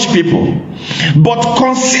brainwash people. But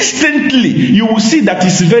consistently, you will see that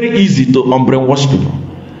it's very easy to brainwash people.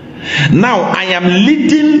 Now, I am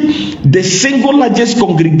leading the single largest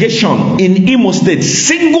congregation in Imo State.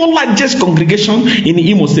 Single largest congregation in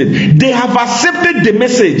Imo State. They have accepted the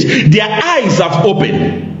message. Their eyes have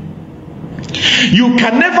opened. You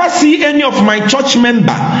can never see any of my church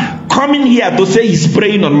member coming here to say he's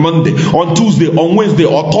praying on Monday, on Tuesday, on Wednesday,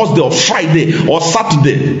 or Thursday, or Friday, or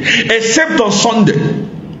Saturday, except on Sunday.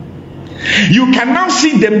 You can now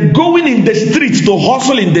see them going in the street to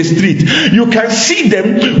hustle in the street. You can see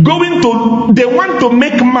them going to, they want to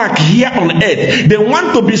make mark here on earth. They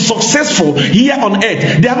want to be successful here on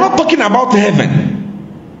earth. They are not talking about heaven.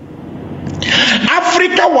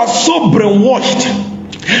 Africa was so brainwashed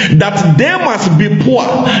that they must be poor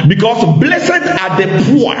because blessed are the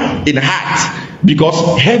poor in heart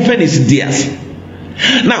because heaven is theirs.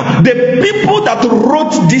 Now, the people that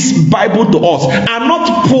wrote this Bible to us are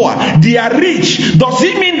not poor, they are rich. Does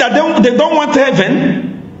it mean that they don't want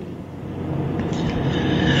heaven?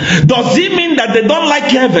 Does it mean that they don't like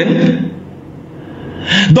heaven?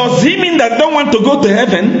 Does it mean that they don't want to go to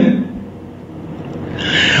heaven?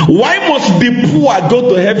 Why must the poor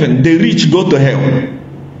go to heaven, the rich go to hell?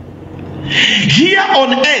 Here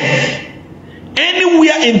on earth,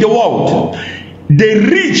 anywhere in the world, the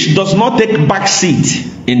rich does not take back seat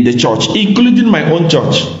in the church, including my own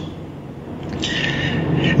church.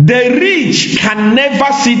 The rich can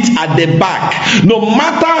never sit at the back, no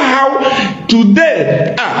matter how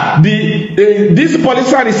today this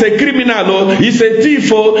policeman is a criminal, he's a thief,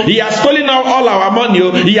 he has stolen all our money,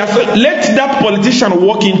 let that politician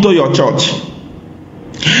walk into your church.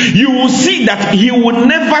 You will see that he will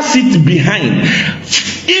never sit behind.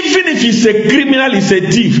 Even if he's a criminal, he's a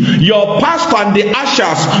thief, your pastor and the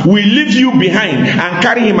ushers will leave you behind and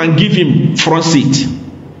carry him and give him front seat.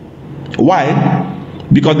 Why?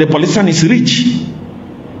 Because the politician is rich.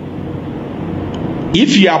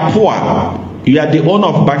 If you are poor, you are the owner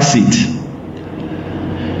of back seat.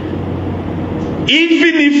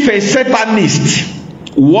 Even if a Satanist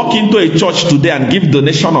walk into a church today and give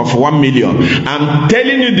donation of 1 million, I'm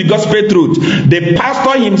telling you the gospel truth, the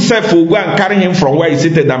pastor himself will go and carry him from where he's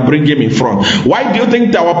seated and bring him in front. Why do you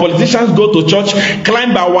think that our politicians go to church,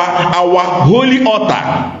 climb our holy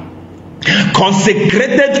altar,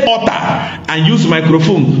 consecrated altar, and use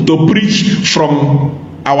microphone to preach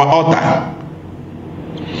from our altar?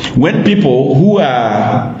 When people who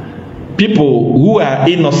are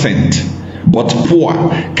innocent but poor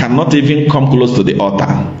cannot even come close to the altar.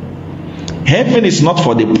 Heaven is not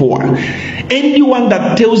for the poor. Anyone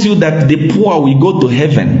that tells you that the poor will go to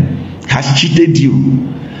heaven has cheated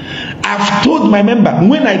you. I've told my member,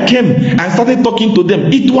 when I came and started talking to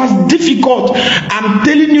them, it was difficult. I'm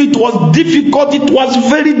telling you, it was difficult. It was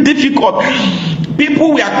very difficult.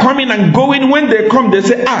 People were coming and going. When they come, they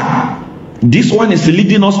say, this one is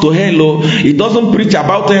leading us to hell. He doesn't preach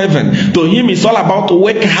about heaven. To him, it's all about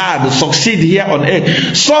work hard, succeed here on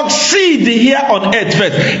earth. Succeed here on earth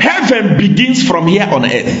first. Heaven begins from here on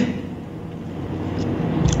earth.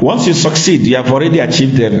 Once you succeed, you have already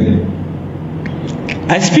achieved heaven.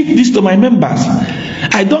 I speak this to my members.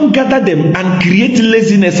 I don't gather them and create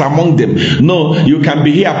laziness among them. No, you can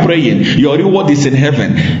be here praying. Your reward is in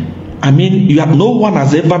heaven. I mean, no one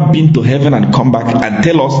has ever been to heaven and come back and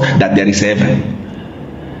tell us that there is heaven.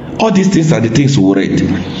 All these things are the things we read.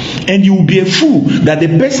 And you will be a fool that the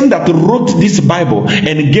person that wrote this Bible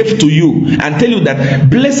and gave to you and tell you that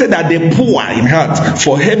blessed are the poor in heart,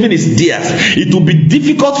 for heaven is theirs. It will be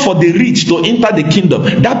difficult for the rich to enter the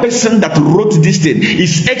kingdom. That person that wrote this thing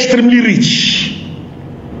is extremely rich.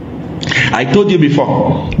 I told you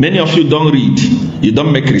before, many of you don't read, you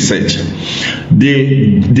don't make research.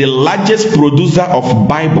 The largest producer of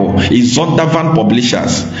Bible is Zondervan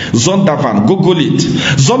Publishers. Zondervan, Google it.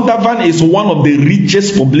 Zondervan is one of the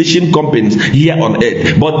richest publishing companies here on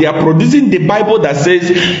earth. But they are producing the Bible that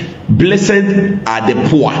says, "Blessed are the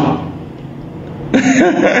poor."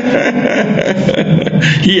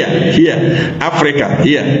 Here, Africa,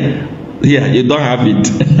 here, you don't have it.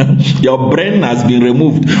 Your brain has been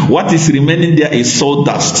removed. What is remaining there is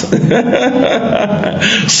sawdust.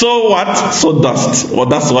 So what? Sawdust. Or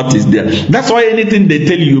that's what is there. That's why anything they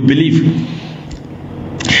tell you, you believe.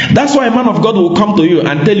 That's why a man of God will come to you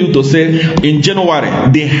and tell you to say, in January,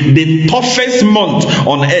 the toughest month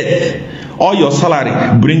on earth, all your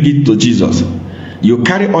salary, bring it to Jesus. You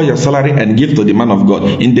carry all your salary and give to the man of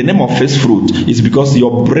God in the name of first fruit. It's because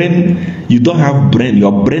your brain, you don't have brain.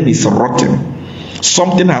 Your brain is rotten.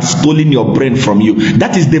 Something has stolen your brain from you.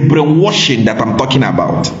 That is the brainwashing that I'm talking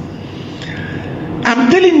about.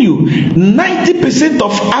 I'm telling you, 90%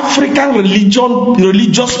 of African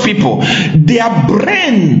religious people, their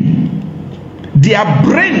brain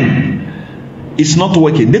is not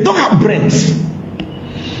working. They don't have brains.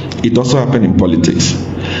 It also happens in politics.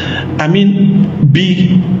 I mean,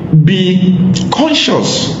 be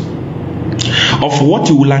conscious of what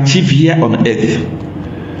you will achieve here on earth.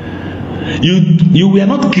 You were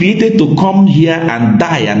not created to come here and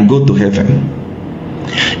die and go to heaven.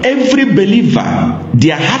 Every believer,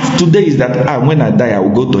 their heart today is that when I die, I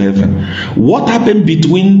will go to heaven. What happened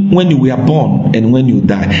between when you were born and when you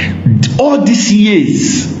die? All these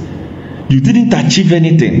years, you didn't achieve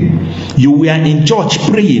anything. You were in church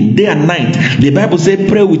praying day and night. The Bible says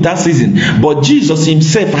pray without ceasing. But Jesus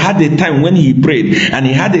himself had a time when he prayed, and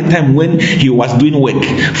he had a time when he was doing work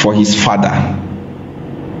for his Father.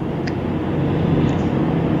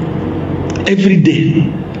 Every day.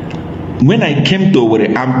 When I came to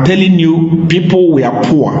Owerri, I'm telling you, people were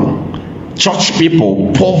poor. Church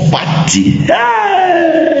people, poverty.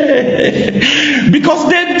 Because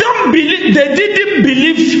they didn't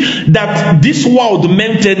believe that this world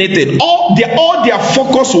meant anything. All their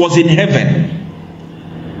focus was in heaven.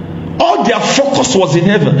 All their focus was in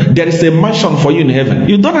heaven. There is a mansion for you in heaven.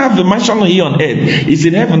 You don't have a mansion here on earth. It's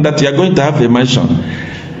in heaven that you are going to have a mansion.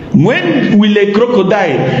 When will a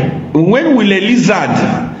crocodile, when will a lizard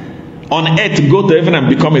on earth go to heaven and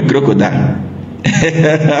become a crocodile?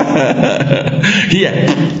 Here,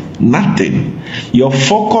 nothing. Your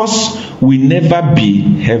focus will never be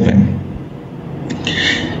heaven.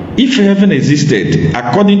 If heaven existed,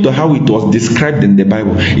 according to how it was described in the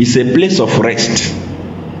Bible, it's a place of rest.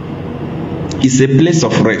 It's a place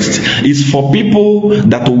of rest. It's for people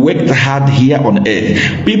that worked hard here on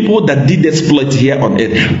earth, people that did exploit here on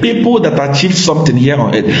earth, people that achieved something here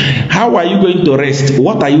on earth. How are you going to rest?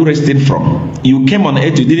 What are you resting from? You came on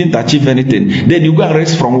earth, you didn't achieve anything. Then you go and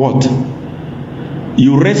rest from what?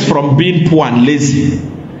 You rest from being poor and lazy.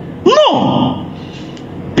 No.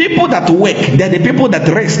 People that work, they're the people that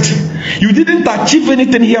rest. You didn't achieve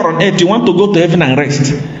anything here on earth. You want to go to heaven and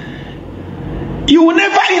rest. You will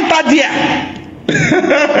never enter there.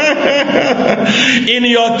 In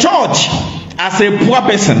your church, as a poor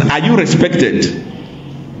person, are you respected?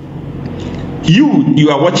 You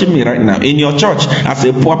are watching me right now. In your church, as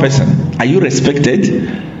a poor person, are you respected?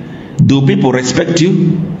 Do people respect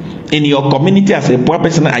you? In your community, as a poor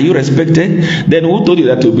person, are you respected? Then who told you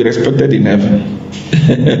that you'll be respected in heaven?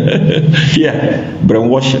 Yeah,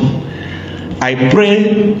 brainwashing. I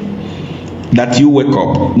pray that you wake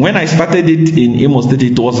up. When I started it in Imo State,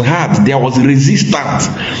 it was hard. There was resistance.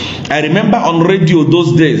 I remember on radio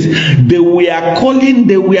those days, they were calling,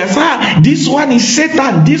 they were saying, this one is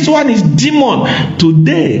Satan, this one is demon.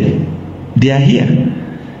 Today, they are here.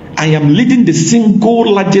 I am leading the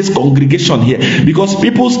single largest congregation here because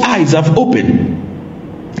people's eyes have opened.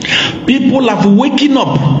 People have waken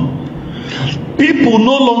up. People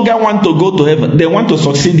no longer want to go to heaven. They want to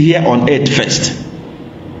succeed here on earth first.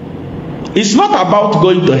 It's not about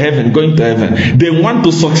going to heaven, They want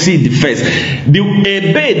to succeed first. A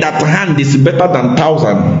bird at hand is better than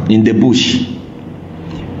 1,000 in the bush.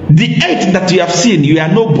 The earth that you have seen, you are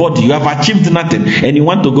nobody, you have achieved nothing, and you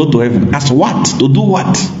want to go to heaven. As what? To do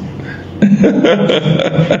what?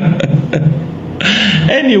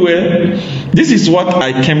 Anyway, this is what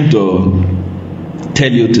I came to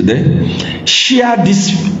tell you today. Share this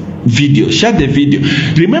video. Share the video.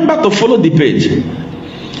 Remember to follow the page.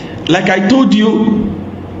 Like I told you,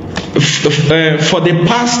 for the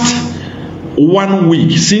past 1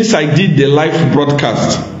 week, since I did the live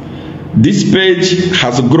broadcast, this page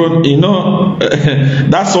has grown, you know.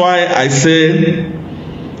 That's why I say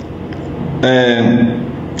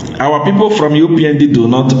our people from UPND do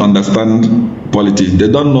not understand politics. They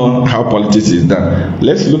don't know how politics is done.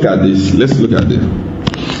 Let's look at this. Let's look at this.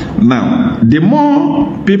 Now, the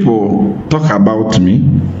more people talk about me,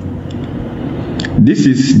 this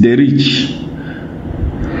is the rich.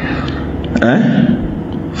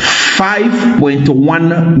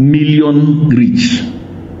 5.1 million rich.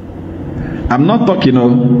 I'm not talking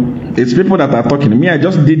of, it's people that are talking. Me, I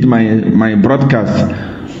just did my broadcast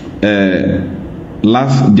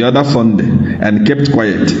the other Sunday and kept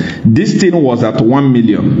quiet. This thing was at 1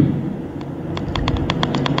 million.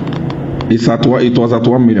 It was at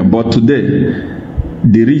 1 million, but today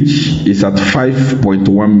the reach is at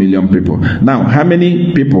 5.1 million people. Now, how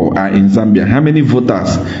many people are in Zambia? How many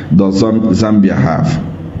voters does Zambia have?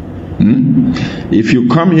 If you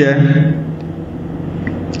come here,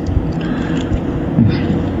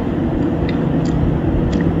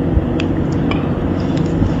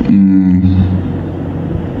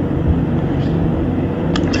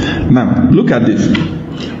 now look at this.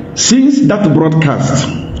 Since that broadcast,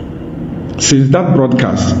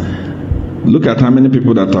 look at how many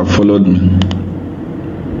people that have followed me.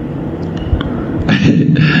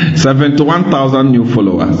 71,000 new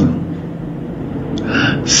followers.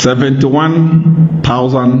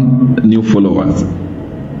 71,000 new followers.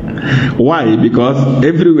 Why? Because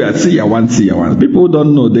everywhere, see ya one. People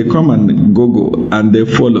don't know. They come and go and they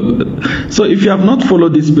follow. So if you have not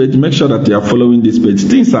followed this page, make sure that you are following this page.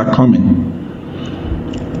 Things are coming.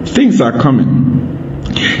 Things are coming.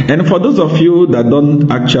 And for those of you that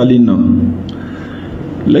don't actually know,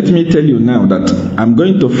 let me tell you now that I'm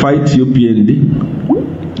going to fight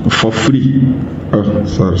UPND for free. Oh,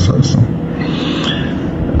 sorry.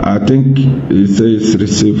 I think it says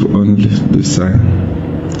receive only this sign.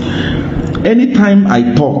 Anytime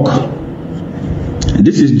I talk,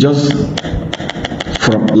 this is just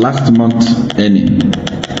from last month any.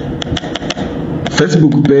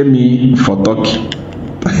 Facebook pay me for talking.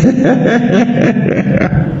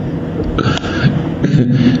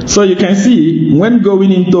 So you can see, when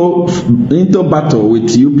going into battle with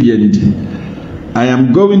UPND, I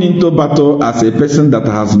am going into battle as a person that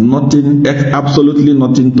has nothing, absolutely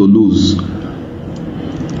nothing to lose.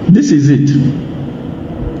 This is it.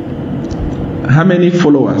 How many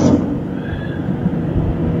followers?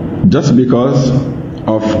 Just because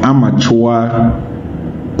of amateur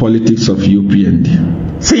politics of UPND.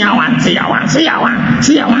 See ya one.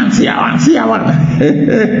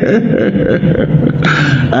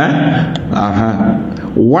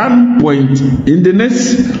 1 point in the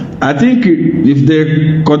next, I think if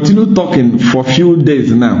they continue talking for a few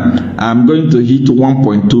days now, I'm going to hit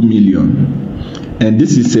 1.2 million. And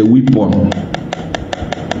this is a weapon.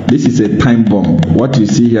 This is a time bomb. What you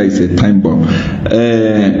see here is a time bomb.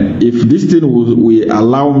 If this thing will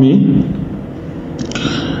allow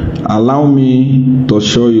me to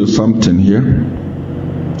show you something here.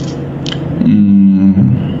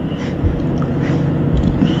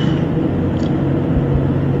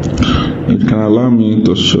 It can allow me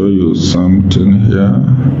to show you something here.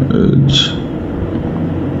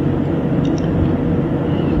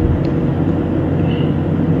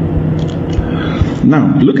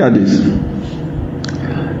 Now, look at this.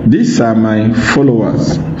 These are my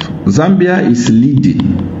followers. Zambia is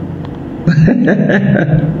leading.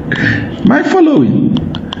 My following.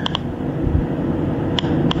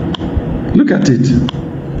 Look at it.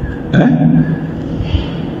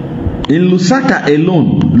 In Lusaka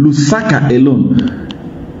alone,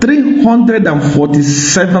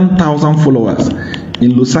 347,000 followers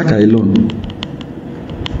in Lusaka alone.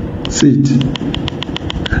 See it.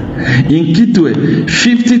 In Kitwe,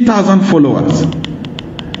 50,000 followers.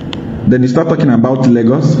 Then you start talking about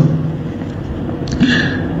Lagos.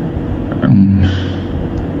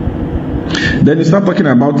 Then you start talking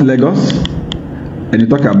about Lagos, and you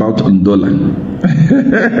talk about Ndola.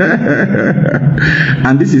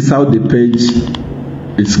 And this is how the page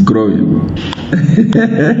is growing.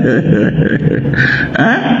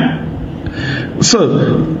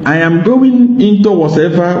 So I am going into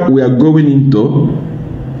whatever we are going into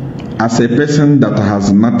as a person that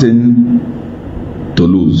has nothing to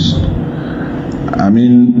lose. I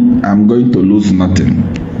mean, I'm going to lose nothing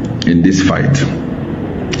in this fight.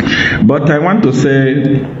 But I want to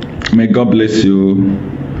say, may God bless you.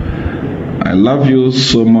 I love you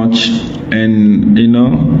so much. And you know,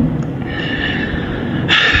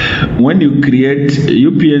 when you create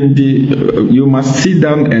UPND, you must sit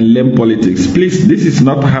down and learn politics. Please, this is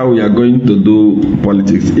not how we are going to do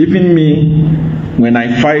politics. Even me, when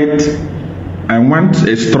I fight, I want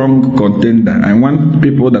a strong contender. I want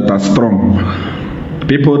people that are strong,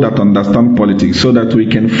 people that understand politics, so that we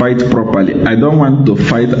can fight properly. I don't want to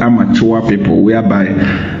fight amateur people whereby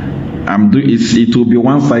it will be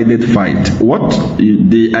one-sided fight. What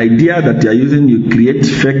the idea that you are using, you create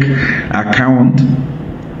fake account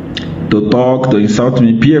to talk, to insult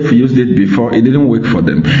me. PF used it before, it didn't work for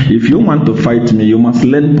them. If you want to fight me, you must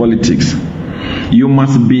learn politics. You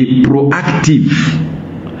must be proactive.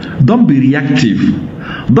 Don't be reactive.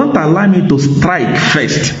 Don't allow me to strike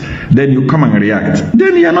first, then you come and react.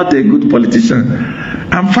 Then you are not a good politician.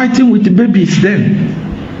 I'm fighting with babies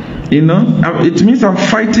then. You know, it means I'm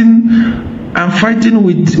fighting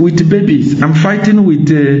with babies. I'm fighting with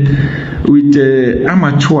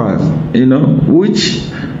amateurs, you know, which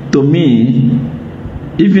to me,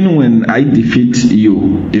 even when I defeat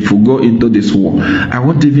you, if we go into this war, I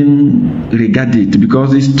won't even regard it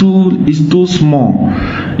because it's too small,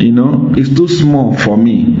 you know, it's too small for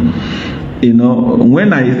me. You know,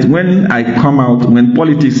 when I come out, when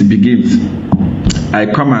politics begins, I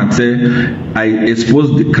come and say, I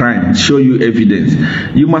expose the crime, show you evidence.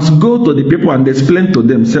 You must go to the people and explain to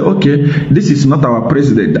them, say, okay, this is not our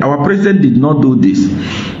president. Our president did not do this.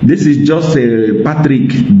 This is just Patrick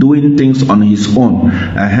doing things on his own.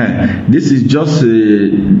 This is just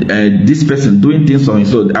this person doing things on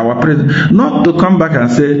his own. Our president, not to come back and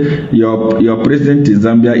say, your president in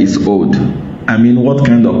Zambia is old. I mean, what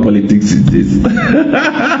kind of politics is this?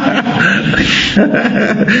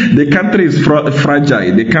 The country is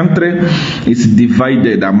fragile. The country is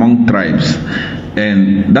divided among tribes.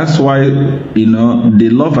 And that's why, you know, the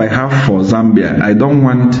love I have for Zambia, I don't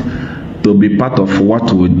want to be part of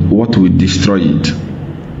what would destroy it.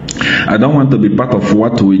 I don't want to be part of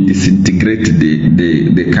what will disintegrate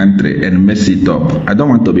the country and mess it up. I don't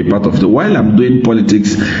want to be part of it. While I'm doing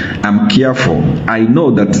politics, I'm careful. I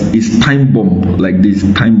know that it's time bomb, like this,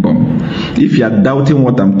 time bomb. If you are doubting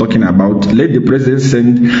what I'm talking about, let the president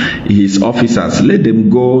send his officers. Let them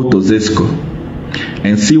go to Zesco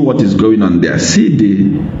and see what is going on there. See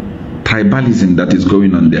the tribalism that is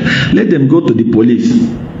going on there. Let them go to the police.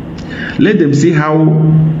 Let them see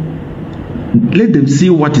let them see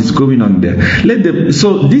what is going on there.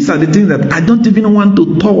 So these are the things that I don't even want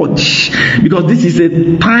to touch because this is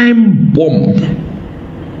a time bomb.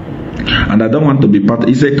 And I don't want to be part.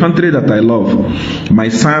 It's a country that I love. My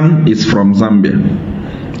son is from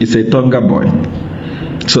Zambia. He's a Tonga boy.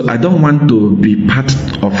 So I don't want to be part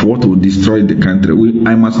of what will destroy the country.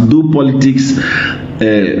 I must do politics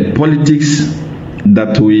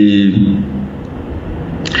that we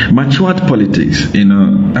matured politics, you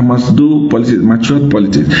know. I must do politics, matured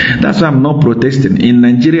politics. That's why I'm not protesting. In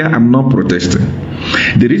Nigeria, I'm not protesting.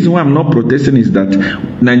 The reason why I'm not protesting is that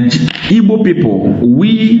Igbo people,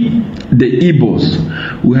 we, the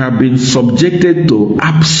Igbos, we have been subjected to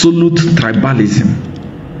absolute tribalism.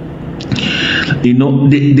 You know,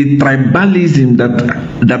 the tribalism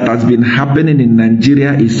that has been happening in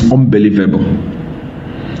Nigeria is unbelievable.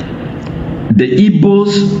 The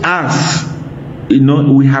Igbos, us, you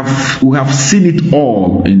know, we have seen it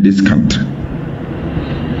all in this country.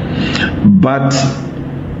 But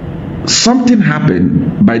something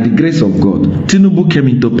happened by the grace of God. Tinubu came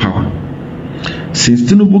into power.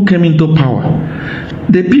 Since Tinubu came into power,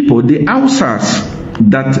 the people, the Hausas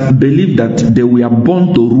that believe that they were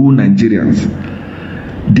born to rule Nigerians,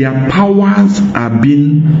 their powers are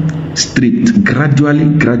being stripped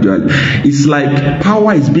gradually. It's like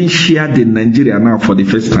power is being shared in Nigeria now for the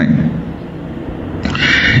first time.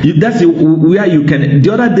 That's where you can.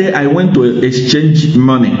 The other day I went to exchange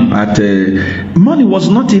money money was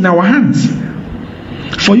not in our hands.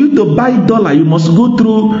 For you to buy dollar, you must go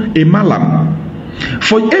through a malam.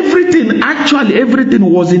 For everything, actually everything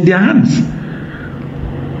was in their hands.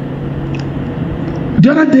 The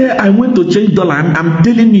other day I went to change dollar. I'm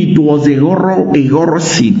telling you, it was a horror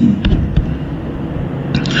scene.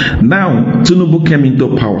 Now Tinubu came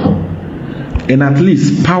into power. And at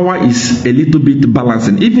least power is a little bit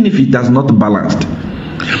balancing, even if it has not balanced.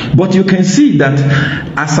 But you can see that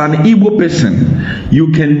as an Igbo person,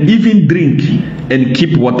 you can even drink and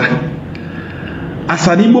keep water. As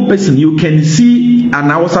an Igbo person, you can see an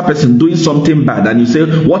Hausa person doing something bad and you say,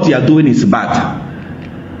 what you are doing is bad.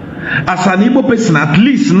 As an Igbo person, at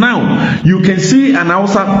least now, you can see an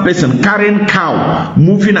Hausa person carrying cow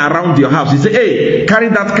moving around your house. You say, hey, carry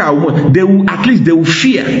that cow. At least they will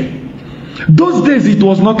fear. Those days it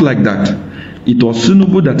was not like that. It was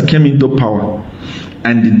Tinubu that came into power,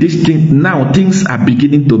 and now things are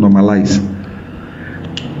beginning to normalize.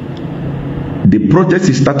 The protest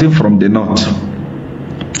is starting from the north.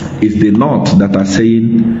 It's the north that are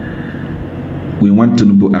saying we want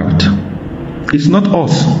Tinubu out. It's not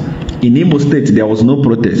us. In Imo State, there was no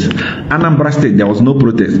protest. Anambra State, there was no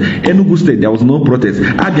protest. Enugu State, there was no protest.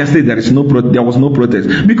 Abia State, there was no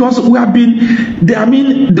protest. Because we have been, we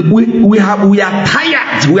are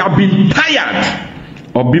tired. We have been tired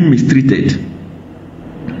of being mistreated.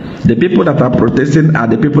 The people that are protesting are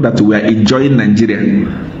the people that were enjoying Nigeria.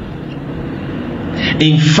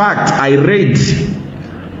 In fact, I read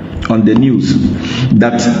on the news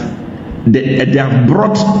that they have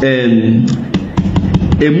brought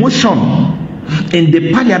a motion in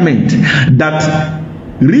the parliament that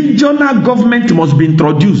regional government must be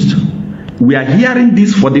introduced. We are hearing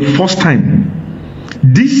this for the first time.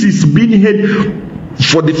 This is being heard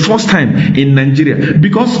for the first time in Nigeria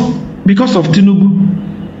because of Tinubu.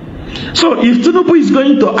 So if Tinubu is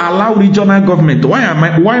going to allow regional government,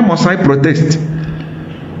 why must I protest?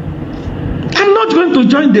 I'm not going to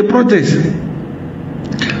join the protest.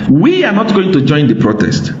 We are not going to join the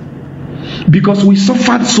protest because we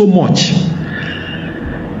suffered so much.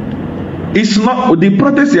 It's not the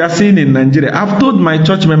protest you are seeing in Nigeria. I've told my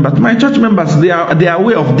church members, they are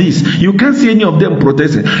aware of this. You can't see any of them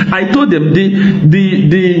protesting. I told them the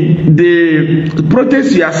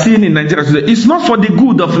protest you are seeing in Nigeria today, it's not for the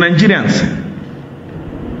good of Nigerians.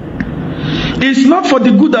 It's not for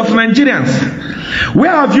the good of Nigerians.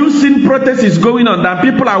 Where have you seen protests going on that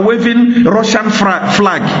people are waving Russian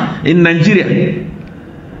flag in Nigeria?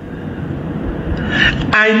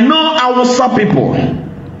 I know Hausa people.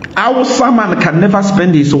 Hausa man can never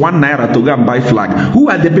spend his 1 naira to go and buy flag. Who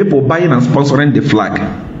are the people buying and sponsoring the flag?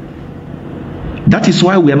 That is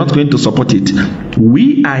why we are not going to support it.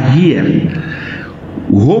 We are here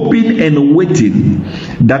hoping and waiting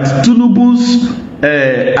that Tinubu's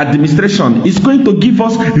administration is going to give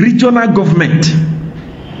us regional government.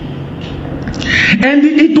 And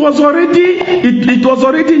it was already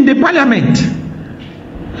in the parliament.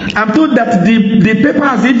 I'm told that the paper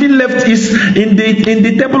has even left is in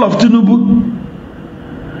the table of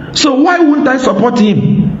Tinubu. So why wouldn't I support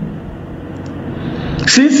him?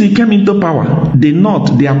 Since he came into power,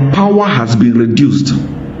 their power has been reduced.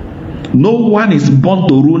 No one is born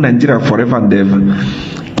to rule Nigeria forever and ever.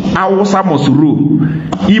 Hausa must rule,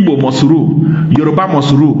 Igbo must rule, Yoruba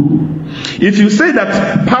must rule. If you say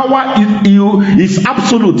that power is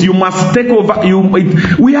absolute, you must take over.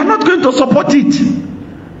 We are not going to support it.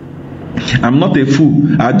 I'm not a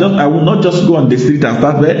fool. I will not just go on the street and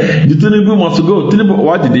start there. The Tinubu must go. Tinubu,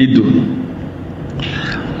 what did he do?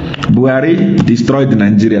 Buhari destroyed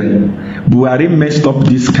Nigeria. Buhari messed up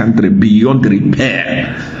this country beyond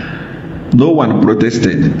repair. No one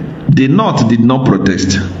protested. The North did not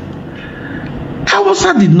protest.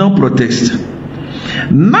 Hausa did not protest.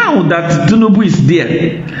 Now that Tinubu is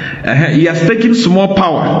there, he has taken small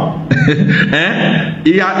power.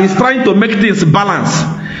 He is trying to make things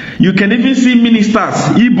balance. You can even see ministers,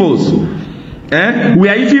 Igbos. We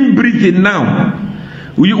are even breathing now.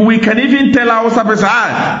 We can even tell our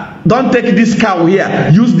person, don't take this cow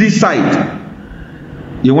here, use this side.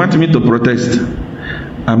 You want me to protest?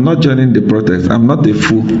 I'm not joining the protest. I'm not a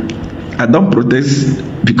fool. I don't protest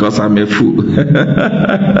because I'm a fool.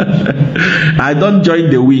 I don't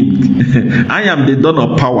join the wing. I am the don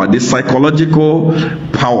of power, the psychological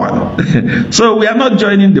power. So we are not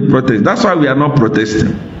joining the protest. That's why we are not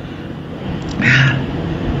protesting.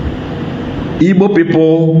 Igbo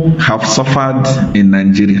people have suffered in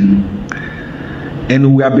Nigeria.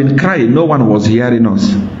 And we have been crying. No one was hearing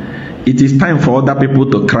us. It is time for other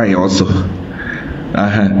people to cry also.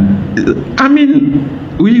 I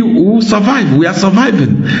mean, we will survive. We are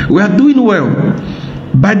surviving. We are doing well.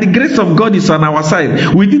 By the grace of God is on our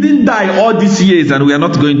side. We didn't die all these years and we are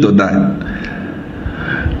not going to die.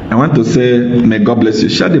 I want to say, may God bless you.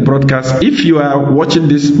 Share the broadcast. If you are watching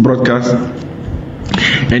this broadcast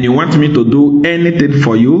and you want me to do anything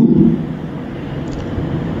for you,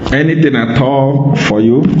 anything at all for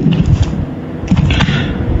you,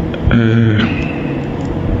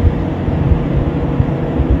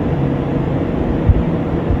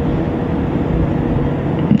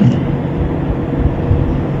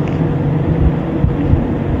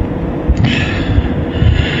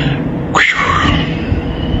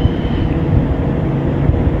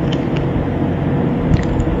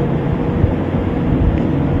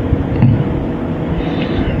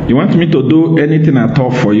 you want me to do anything at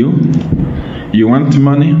all for you? You want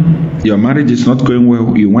money? Your marriage is not going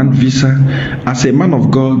well. You want visa? As a man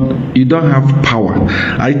of God, you don't have power.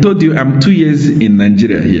 I told you I'm 2 years in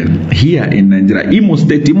Nigeria here in Nigeria. Imo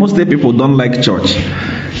State people don't like church.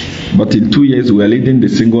 But in 2 years, we are leading the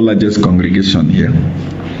single largest congregation here.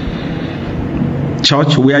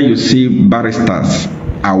 Church where you see barristers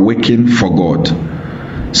are working for God.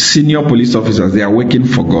 senior police officers, they are working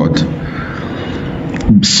for God.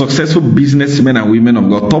 Successful businessmen and women of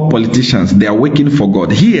God, top politicians, they are working for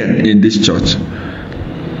God here in this church.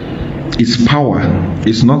 It's power.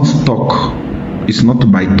 It's not talk. It's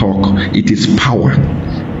not by talk. It is power.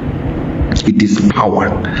 It is power.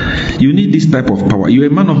 You need this type of power. You're a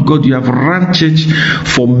man of God. You have run church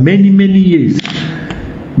for many years.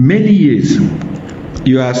 Many years.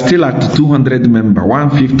 You are still at 200 member,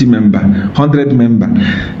 150 member, 100 member.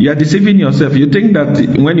 You are deceiving yourself. You think that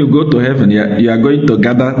when you go to heaven, you are going to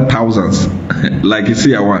gather thousands, like you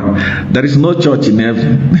see one. There is no church in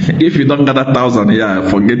heaven. If you don't gather thousands,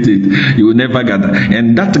 forget it. You will never gather.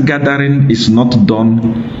 And that gathering is not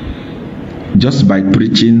done just by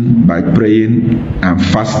preaching, by praying and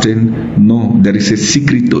fasting. No, there is a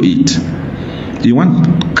secret to it. You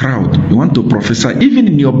want crowd. You want to prophesy. Even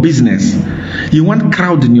in your business, you want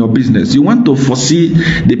crowd in your business. You want to foresee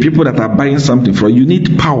the people that are buying something from you. You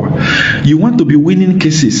need power. You want to be winning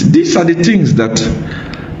cases. These are the things that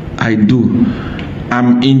I do.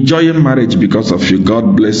 I'm enjoying marriage because of you.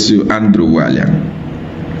 God bless you, Andrew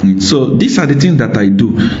Walia. So these are the things that I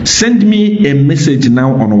do. Send me a message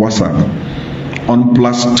now on WhatsApp on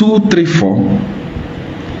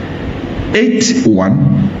 +234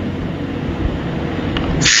 81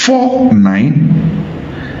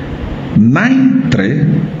 49 93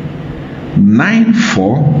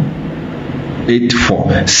 94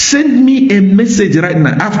 84. Send me a message right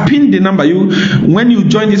now. I've pinned the number. When you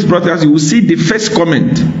join this broadcast, you will see the first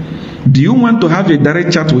comment. Do you want to have a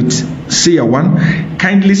direct chat with Seer One?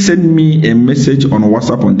 Kindly send me a message on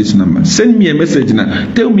WhatsApp on this number. Send me a message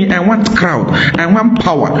now. Tell me, I want crowd, I want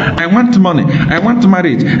power, I want money, I want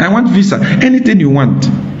marriage, I want visa. Anything you want,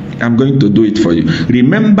 I'm going to do it for you.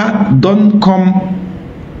 Remember, don't come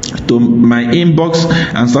to my inbox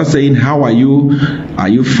and start saying, how are you? Are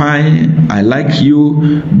you fine? I like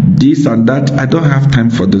you, this and that. I don't have time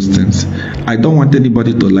for those things. I don't want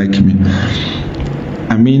anybody to like me.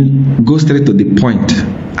 I mean, go straight to the point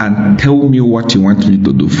and tell me what you want me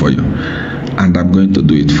to do for you, and I'm going to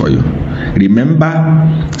do it for you. Remember,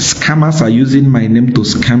 scammers are using my name to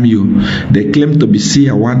scam you. They claim to be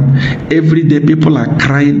Seer One. Every day people are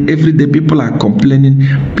crying. Every day people are complaining.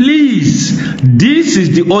 Please, this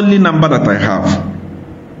is the only number that I have.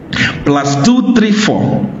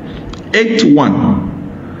 +234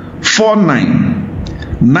 81 49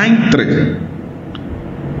 93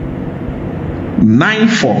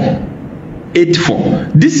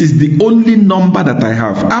 9484. This is the only number that I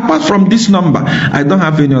have. Apart from this number, I don't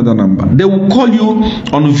have any other number. They will call you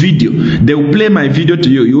on video. They will play my video to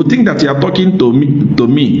you. You think that you are talking to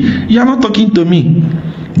me. You are not talking to me.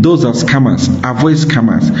 Those are scammers. Avoid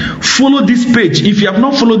scammers. Follow this page. If you have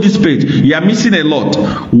not followed this page, you are missing a lot.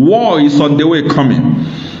 War is on the way coming.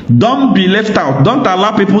 Don't be left out. Don't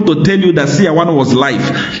allow people to tell you that Seer One was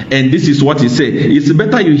live and this is what he said. It's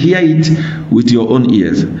better you hear it with your own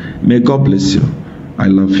ears. May God bless you. I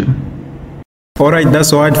love you. Alright,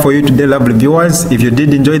 that's all for you today, lovely viewers. If you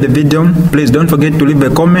did enjoy the video, please don't forget to leave a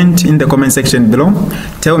comment in the comment section below.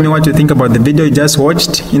 Tell me what you think about the video you just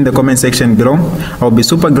watched in the comment section below. I'll be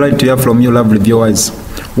super glad to hear from you, lovely viewers.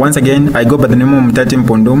 Once again, I go by the name of Mutati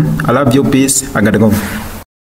Mpundu. I love you. Peace. I gotta go.